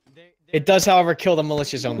 It does, however, kill the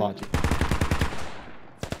militia zone launcher.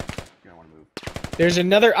 There's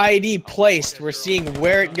another IED placed. We're seeing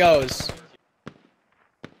where it goes.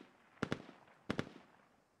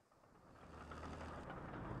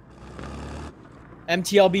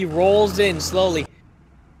 MTLB rolls in slowly.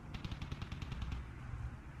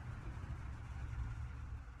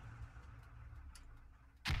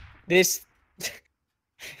 This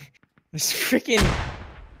freaking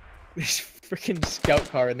scout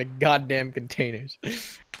car in the goddamn containers.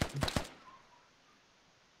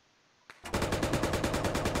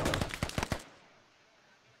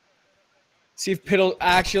 See if Piddle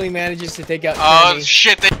actually manages to take out Termy. Oh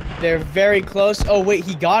shit! They're very close. Oh wait,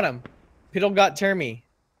 he got him. Piddle got Termy.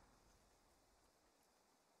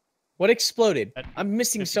 What exploded? I'm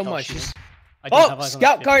missing so much. Oh,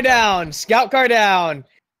 scout car down! Scout car down!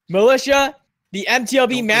 Militia, the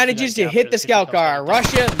MTLB manages to hit the scout car.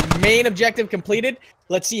 Russia, main objective completed.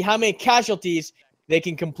 Let's see how many casualties they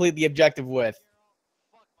can complete the objective with.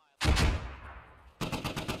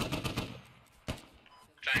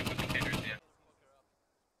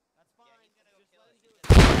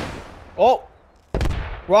 Oh!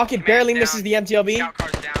 Rocket barely misses the MTLB. Scout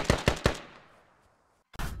car's down.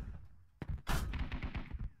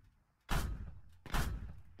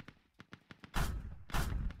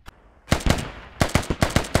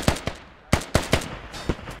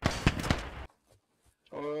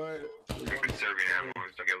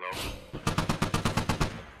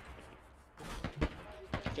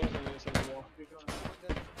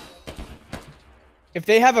 If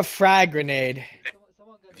they have a frag grenade,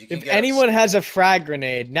 if anyone has a frag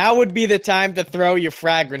grenade, now would be the time to throw your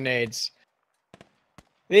frag grenades.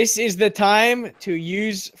 This is the time to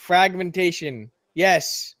use fragmentation.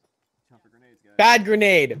 Yes. Bad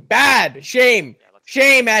grenade. Bad. Shame.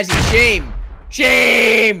 Shame, Azzy. Shame.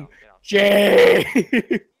 Shame. Shame.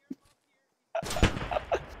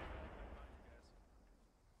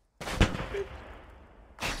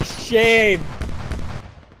 Shame.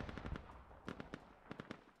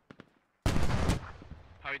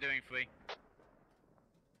 How are you doing, Flea?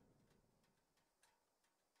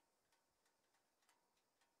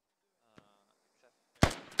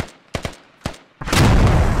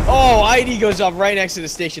 Oh, ID goes off right next to the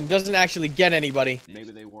station. Doesn't actually get anybody.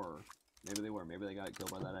 Maybe they were. Maybe they were. Maybe they got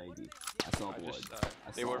killed by that ID. I saw blood.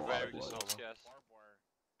 They were very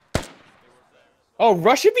Oh,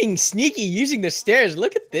 Russia being sneaky using the stairs.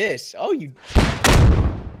 Look at this. Oh, you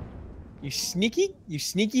sneaky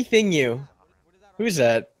thing, you. Who's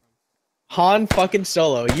that? Han fucking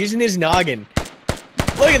Solo using his noggin.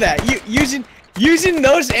 Look at that. Using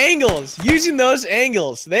those angles. Using those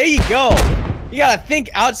angles. There you go. You gotta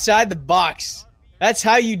think outside the box. That's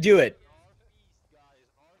how you do it.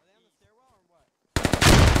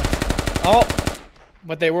 Oh,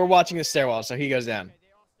 but they were watching the stairwell, so he goes down.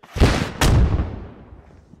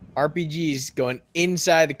 RPGs going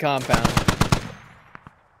inside the compound.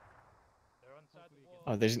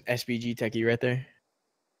 Oh, there's an SPG techie right there.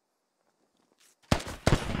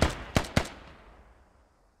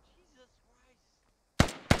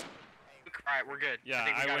 Alright, we're good. Yeah,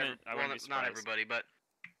 I wouldn't be not surprised. everybody, but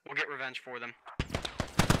we'll get revenge for them.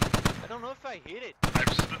 I don't know if I hit it. I've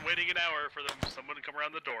just been waiting an hour for someone to come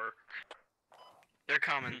around the door. They're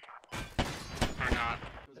coming. Or not.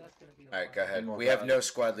 Alright, go ahead. We have no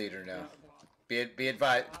squad leader now. Be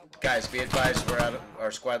advised, guys, be advised, we're out of, our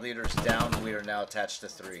squad leader is down. We are now attached to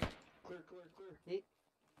 3.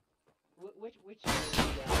 Which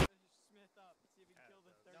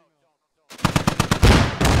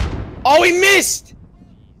Oh, he missed!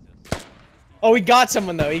 Oh, he got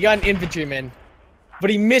someone, though. He got an infantryman. But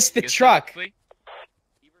he missed the truck.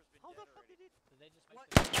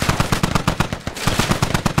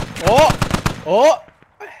 Oh! Oh!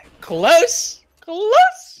 Close!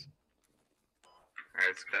 Close! Alright,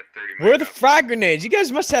 it's got 30 Where are the frag grenades? You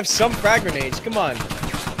guys must have some frag grenades. Come on.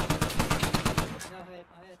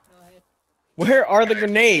 Where are the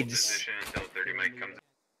grenades?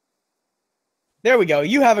 There we go.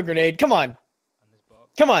 You have a grenade. Come on.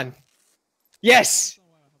 Come on. Yes.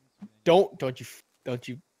 Don't you.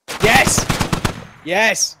 Yes.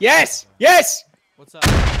 Yes. Yes. Yes. What's up?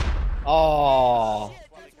 Oh.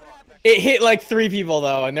 It hit like 3 people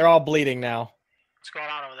though, and they're all bleeding now. What's going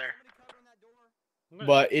on over there?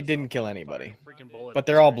 But it didn't kill anybody. Freaking bullet. But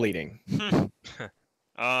they're all bleeding.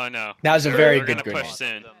 Oh no. That was a very They're good gonna grenade. push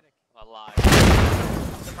soon.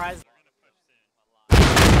 Surprise.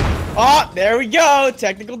 Oh, there we go.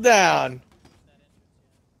 Technical down.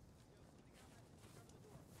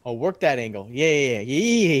 Oh, work that angle. Yeah.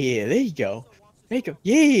 There you go. There you go.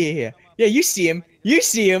 Yeah. Yeah, you see him. You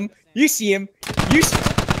see him. You see him. You see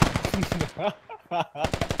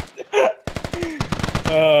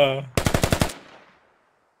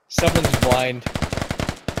Someone's blind.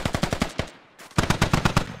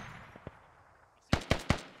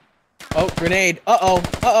 Oh, grenade.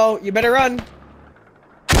 Uh-oh. You better run.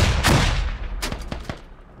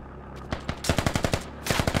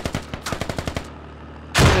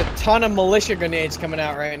 There's a ton of militia grenades coming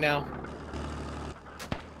out right now.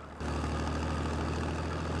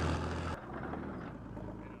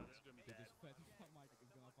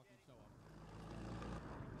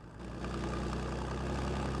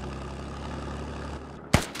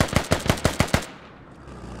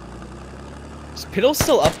 Is Piddle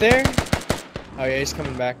still up there? Oh yeah, he's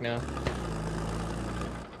coming back now.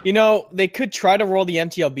 You know, they could try to roll the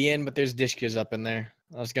MTLB in, but there's Dishkas up in there.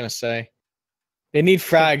 I was gonna say. They need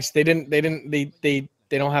frags. They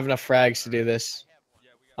don't have enough frags to do this.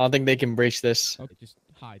 I don't think they can breach this. Okay, just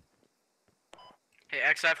hide. Hey,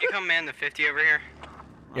 XF, you come man the 50 over here?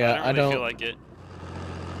 Yeah, I don't feel like it.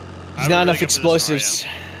 There's not enough explosives.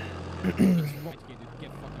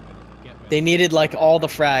 They needed like all the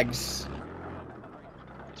frags.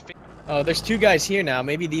 Oh, there's 2 guys here now.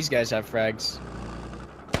 Maybe these guys have frags.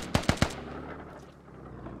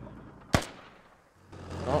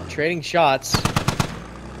 Oh, trading shots.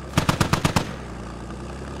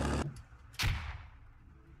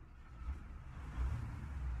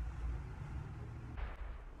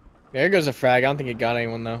 There goes a frag. I don't think it got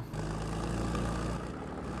anyone though.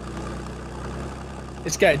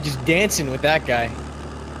 This guy just dancing with that guy.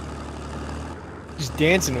 Just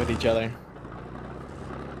dancing with each other.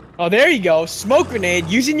 Oh, there you go. Smoke grenade,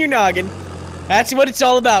 using your noggin. That's what it's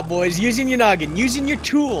all about, boys. Using your noggin, using your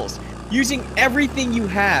tools, using everything you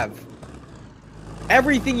have.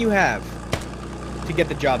 Everything you have to get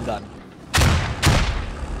the job done.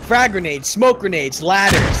 Frag grenades, smoke grenades,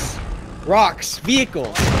 ladders, rocks,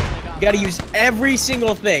 vehicles. You gotta use every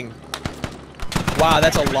single thing. Wow,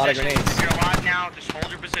 that's a lot of grenades. You're alive now. Just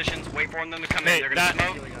hold your positions. Wait for them to come in. They're gonna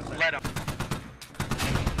smoke. Let them.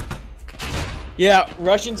 Yeah,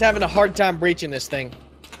 Russians having a hard time breaching this thing.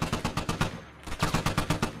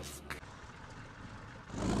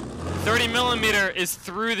 30mm is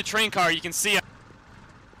through the train car. You can see it.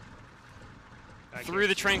 Through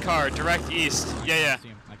the train car, direct east. Yeah.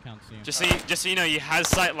 I can't see him. Just so you know, he has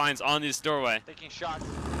sight lines on this doorway. Taking shots.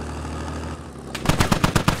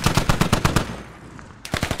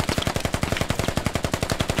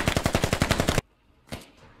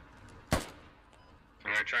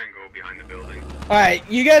 I'm gonna try and go behind the building. Alright,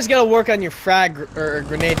 you guys gotta work on your frag or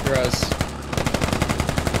grenade throws.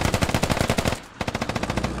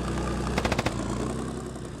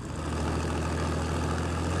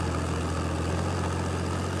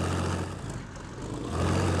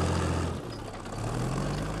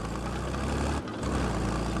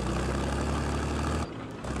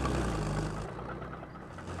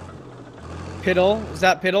 Piddle? Is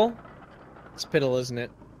that Piddle? It's Piddle, isn't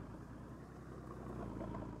it?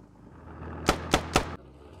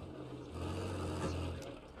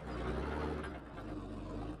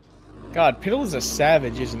 God, Piddle is a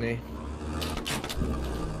savage, isn't he?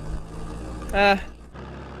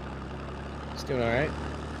 He's doing alright.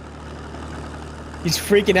 He's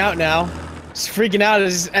freaking out now. He's freaking out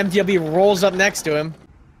as MTLB rolls up next to him.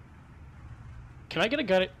 Can I get a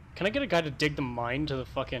guy? Can I get a guy to dig the mine to the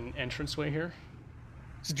fucking entranceway here?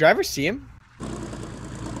 Does the driver see him?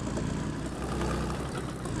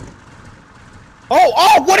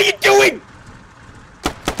 Oh! What are you doing?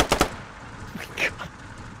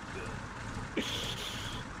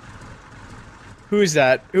 Who is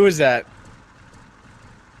that? Who is that?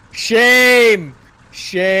 Shame!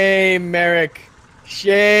 Shame, Merrick.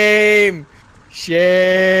 Shame!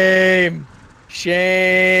 Shame!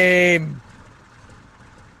 Shame!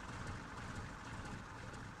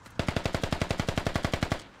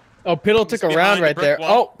 Oh, Piddle took a round right there.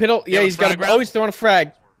 Oh, Piddle. Yeah, he's got a. Oh, he's throwing a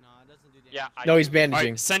frag. Yeah. No, he's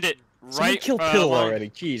bandaging. Right, send it Somebody right. kill Piddle already.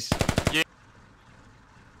 Jeez. Yeah.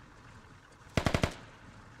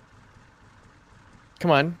 Come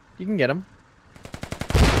on, you can get him.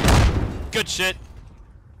 Good shit.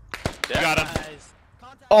 You got him.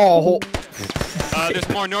 Oh. There's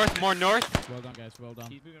more north, more north. Well done, guys. Well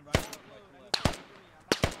done.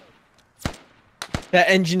 That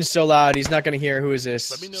engine's so loud, he's not gonna hear. Who is this?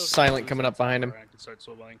 Silent coming up behind him.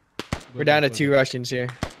 We're down to 2 Russians here.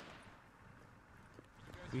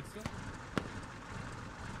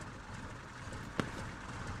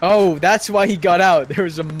 Oh, that's why he got out. There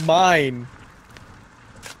was a mine.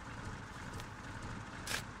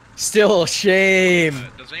 Still, shame.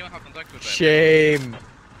 Does anyone have contact with that? Shame.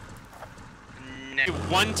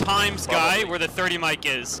 One times guy where the 30 mic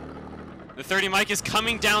is. The 30 mic is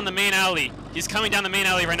coming down the main alley. He's coming down the main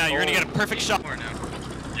alley right now. You're gonna get a perfect shot.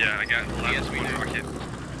 Yeah, I got left. Yes, we do.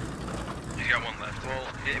 He's got one left. Well,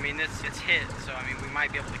 I mean, it's hit, so I mean, we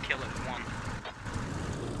might be able to kill it with one.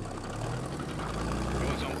 It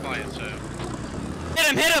was on fire, so. Hit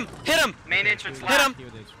him! Hit him! Hit him! Main entrance Hit left.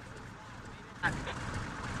 him!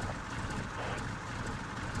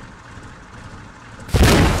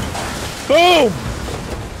 Boom!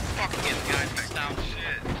 Fucking get the guy that's down.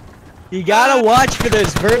 Shit. You gotta watch for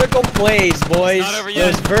those vertical plays, boys. Not over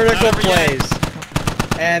yet. Those vertical Not over yet. plays.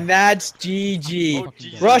 And that's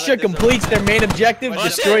GG. Russia completes their main objective,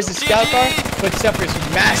 destroys the scout car, but suffers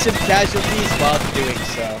massive casualties while doing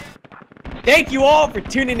so. Thank you all for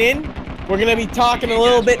tuning in. We're gonna be talking a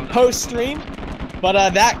little bit post-stream,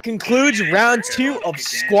 but that concludes round 2 of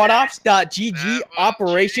SquadOps.gg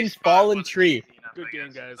Operation Fallen Tree. Good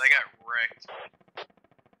game, guys. They got wrecked.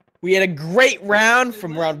 We had a great round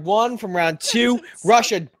from round 1, from round 2.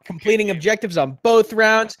 Russia completing objectives on both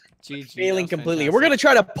rounds, failing completely. We're going to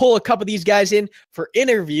try to pull a couple of these guys in for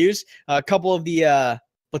interviews, a couple of the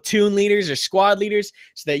platoon leaders or squad leaders,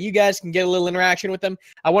 so that you guys can get a little interaction with them.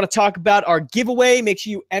 I want to talk about our giveaway. Make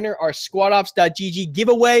sure you enter our SquadOps.gg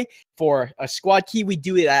giveaway for a squad key. We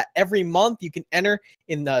do it every month. You can enter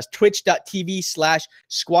in the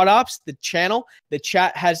twitch.tv/SquadOps, the channel. The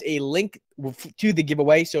chat has a link to the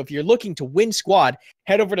giveaway. So if you're looking to win squad,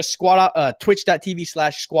 head over to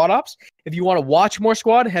twitch.tv/SquadOps. If you want to watch more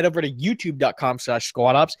squad, head over to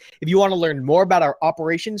youtube.com/SquadOps. If you want to learn more about our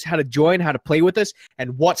operations, how to join, how to play with us,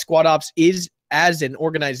 and what SquadOps is as an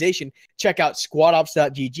organization, check out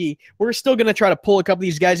SquadOps.gg. We're still going to try to pull a couple of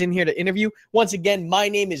these guys in here to interview. Once again, my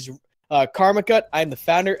name is Karmacut. I'm the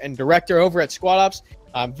founder and director over at SquadOps.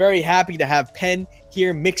 I'm very happy to have Penn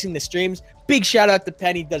here mixing the streams. Big shout out to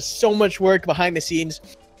Penn. He does so much work behind the scenes.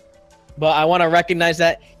 But I want to recognize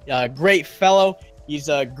that. Great fellow. He's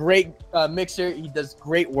a great mixer. He does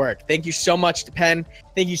great work. Thank you so much to Penn.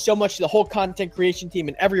 Thank you so much to the whole content creation team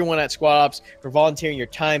and everyone at SquadOps for volunteering your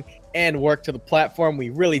time and work to the platform. We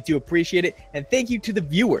really do appreciate it. And thank you to the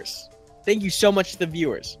viewers. Thank you so much to the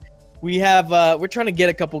viewers. We have, we're trying to get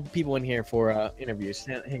a couple people in here for interviews.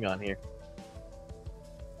 Hang on here.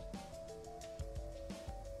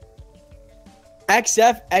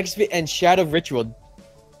 XF, XVIT, and Shadowed Ritual.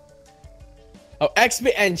 Oh,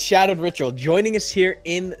 XVIT and Shadowed Ritual joining us here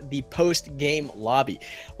in the post-game lobby.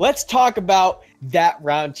 Let's talk about that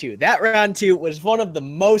round 2. That round 2 was one of the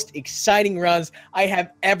most exciting rounds I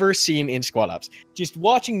have ever seen in SquadOps. Just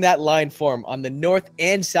watching that line form on the north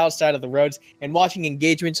and south side of the roads and watching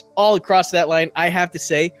engagements all across that line, I have to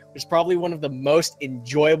say, was probably one of the most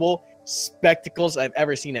enjoyable spectacles I've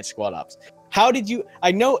ever seen at SquadOps. How did you...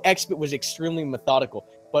 I know XVIT was extremely methodical,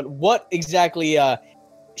 but what exactly...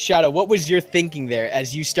 Shadow, what was your thinking there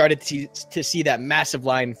as you started to see that massive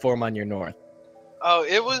line form on your north? Oh,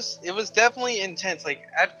 it was definitely intense. Like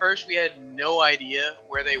at first, we had no idea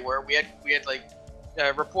where they were. We had like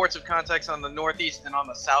reports of contacts on the northeast and on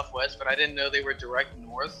the southwest, but I didn't know they were direct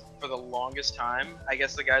north for the longest time. I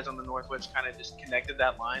guess the guys on the northwest kind of just connected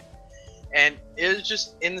that line, and it was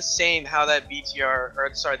just insane how that BTR, or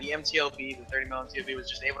sorry, the MTLB, the 30 mil MTLB, was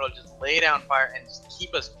just able to just lay down fire and just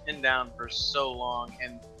keep us pinned down for so long.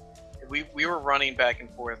 And we were running back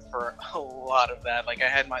and forth for a lot of that. Like I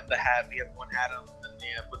had the hat, we had one hat on the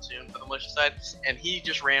platoon for the militia side, and he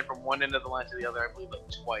just ran from one end of the line to the other, I believe like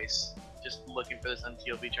twice, just looking for this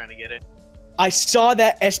MTLB, trying to get it. I saw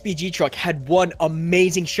that SPG truck had one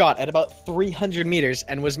amazing shot at about 300 meters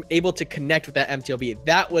and was able to connect with that MTLB.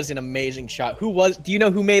 That was an amazing shot. Do you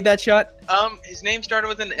know who made that shot? His name started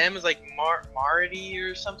with an M, is like Marty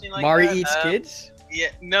or something like Mari that. Eats Kids? Yeah,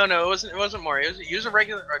 no, it wasn't Mari. He was a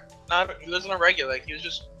regular, he wasn't a regular. Like, he was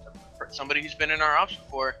just somebody who's been in our ops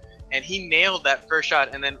before, and he nailed that first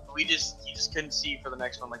shot. And then he just couldn't see for the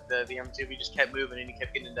next one. Like the MTV just kept moving and he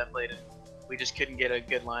kept getting deflated. We just couldn't get a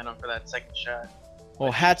good line on for that second shot.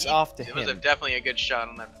 Well, hats off to It was him. definitely a good shot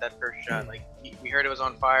on that first shot. Like we heard it was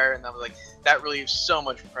on fire, and that was like that relieved so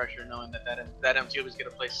much pressure, knowing that M2 was gonna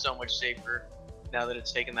play so much safer now that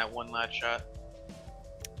it's taken that one last shot.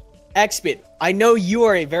 Xbit, I know you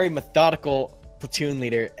are a very methodical platoon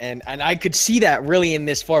leader, and I could see that really in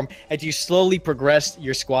this form as you slowly progressed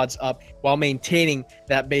your squads up while maintaining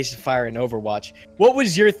that base of fire in Overwatch. What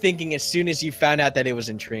was your thinking as soon as you found out that it was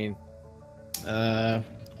in Train?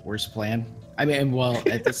 Worst plan. I mean, well,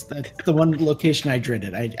 that's the one location I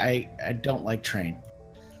dreaded. I don't like Train,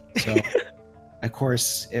 so of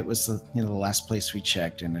course it was the last place we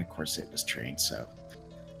checked, and of course it was Train. So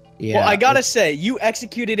yeah. Well, I gotta say, you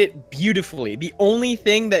executed it beautifully. The only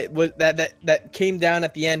thing that was that came down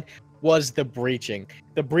at the end was the breaching.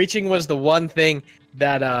 The breaching was the one thing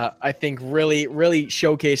that I think really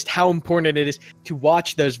showcased how important it is to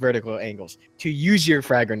watch those vertical angles, to use your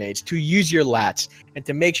frag grenades, to use your lats, and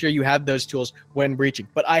to make sure you have those tools when breaching.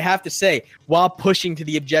 But I have to say, while pushing to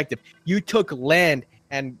the objective, you took land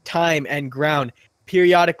and time and ground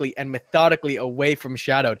periodically and methodically away from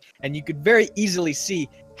Shadowed, and you could very easily see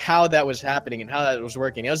how that was happening and how that was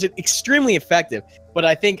working. It was extremely effective, but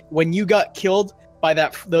I think when you got killed by the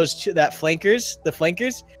flankers,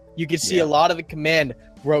 you could see a lot of the command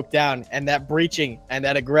broke down, and that breaching and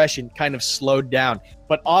that aggression kind of slowed down.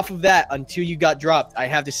 But off of that, until you got dropped, I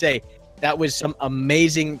have to say that was some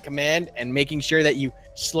amazing command and making sure that you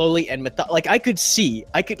slowly and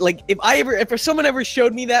if someone ever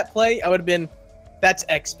showed me that play, I would have been, that's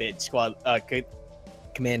Xbit squad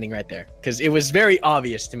commanding right there, because it was very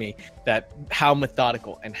obvious to me that how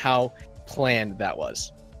methodical and how planned that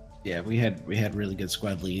was. Yeah, we had really good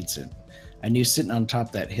squad leads, and I knew sitting on top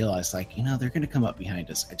of that hill, I was like, they're gonna come up behind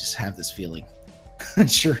us. I just have this feeling.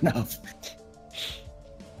 Sure enough.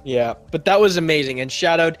 Yeah, but that was amazing. And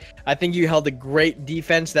Shadowed, I think you held a great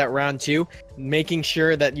defense that round too, making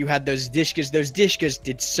sure that you had those Dishkas. Those Dishkas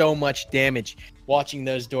did so much damage. Watching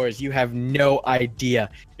those doors, you have no idea.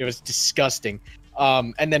 It was disgusting.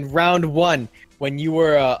 And then round one, when you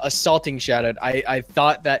were assaulting Shadowed, I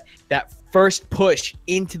thought that first push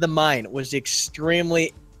into the mine was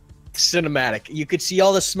extremely cinematic. You could see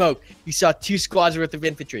all the smoke. You saw 2 squads worth of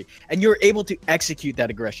infantry, and you were able to execute that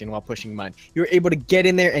aggression while pushing mine. You were able to get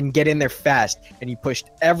in there and get in there fast, and you pushed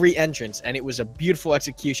every entrance, and it was a beautiful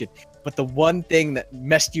execution. But the one thing that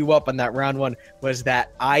messed you up on that round one was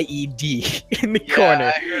that IED in the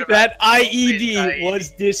corner. That IED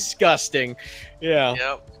was disgusting. Yeah.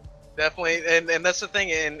 Yep. Definitely, and that's the thing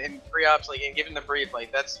in pre-ops, like in giving the brief,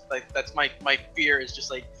 that's my fear is just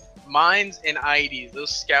like mines and IEDs. Those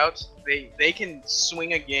scouts, they can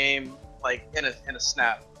swing a game like in a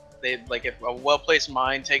snap. They like if a well-placed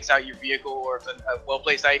mine takes out your vehicle, or if a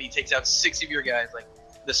well-placed IED takes out 6 of your guys, like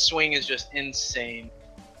the swing is just insane.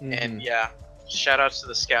 And yeah, shout outs to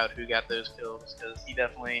the scout who got those kills, because he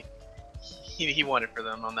definitely he won it for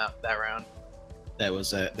them on that round. That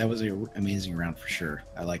was an amazing round for sure.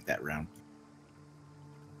 I like that round.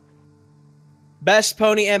 Best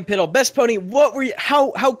Pony and Piddle. Best Pony, what were you?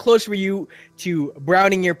 How close were you to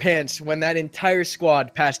browning your pants when that entire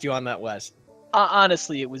squad passed you on that west?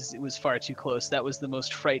 Honestly, it was far too close. That was the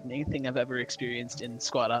most frightening thing I've ever experienced in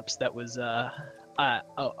squad ops. That was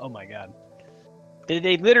oh my god.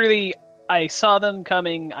 They literally, I saw them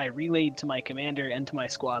coming, I relayed to my commander and to my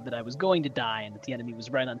squad that I was going to die and that the enemy was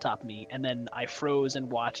right on top of me, and then I froze and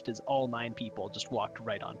watched as all 9 people just walked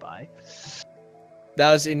right on by.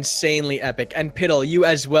 That was insanely epic. And Piddle, you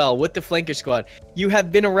as well, with the flanker squad. You have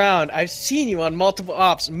been around. I've seen you on multiple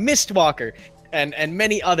ops, Mistwalker, and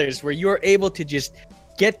many others, where you're able to just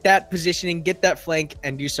get that positioning, get that flank,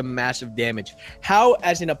 and do some massive damage. How,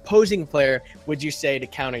 as an opposing player, would you say to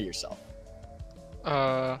counter yourself?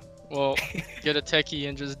 Well, get a techie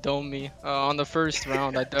and just dome me. On the first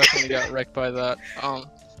round, I definitely got wrecked by that.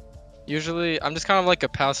 Usually, I'm just kind of like a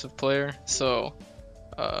passive player, so,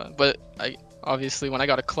 but obviously, when I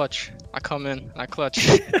got a clutch, I come in and I clutch.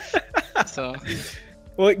 So,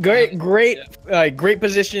 well, great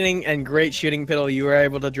positioning and great shooting, Piddle. You were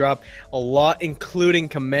able to drop a lot, including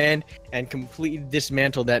command, and completely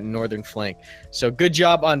dismantle that northern flank. So good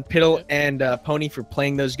job on Piddle and Pony for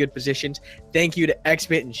playing those good positions. Thank you to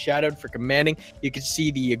Xbit and Shadowed for commanding. You can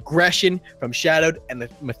see the aggression from Shadowed and the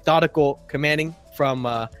methodical commanding from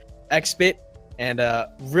Xbit, and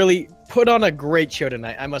really put on a great show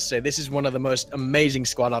tonight. I must say, this is one of the most amazing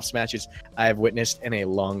squad ops matches I have witnessed in a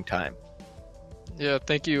long time. Yeah,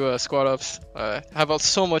 thank you, Squad Ops. I have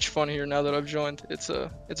so much fun here now that I've joined. It's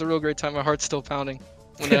a real great time. My heart's still pounding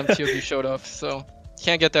when the MTOB showed up, so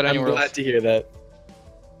can't get that anywhere else. I'm glad to hear that.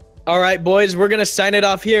 All right, boys, we're going to sign it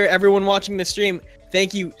off here. Everyone watching the stream,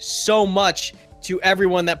 thank you so much to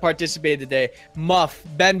everyone that participated today. Muff,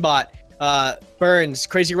 Benbot, Burns,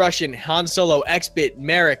 Crazy Russian, Han Solo, Xbit,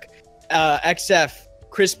 Merrick, XF,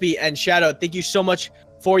 Crispy, and Shadow. Thank you so much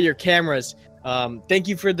for your cameras. Thank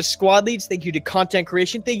you for the squad leads. Thank you to content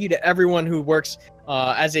creation. Thank you to everyone who works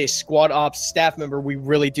as a squad ops staff member. We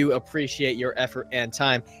really do appreciate your effort and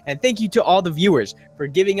time. And thank you to all the viewers for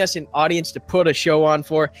giving us an audience to put a show on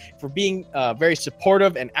for being very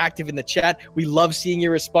supportive and active in the chat. We love seeing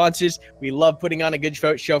your responses. We love putting on a good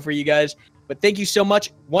show for you guys. But thank you so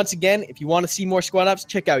much. Once again, if you want to see more Squad Ops,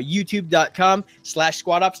 check out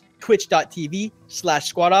youtube.com/Squad Ops,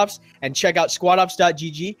 twitch.tv/Squad Ops, and check out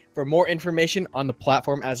squadops.gg for more information on the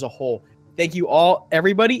platform as a whole. Thank you all,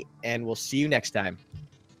 everybody, and we'll see you next time.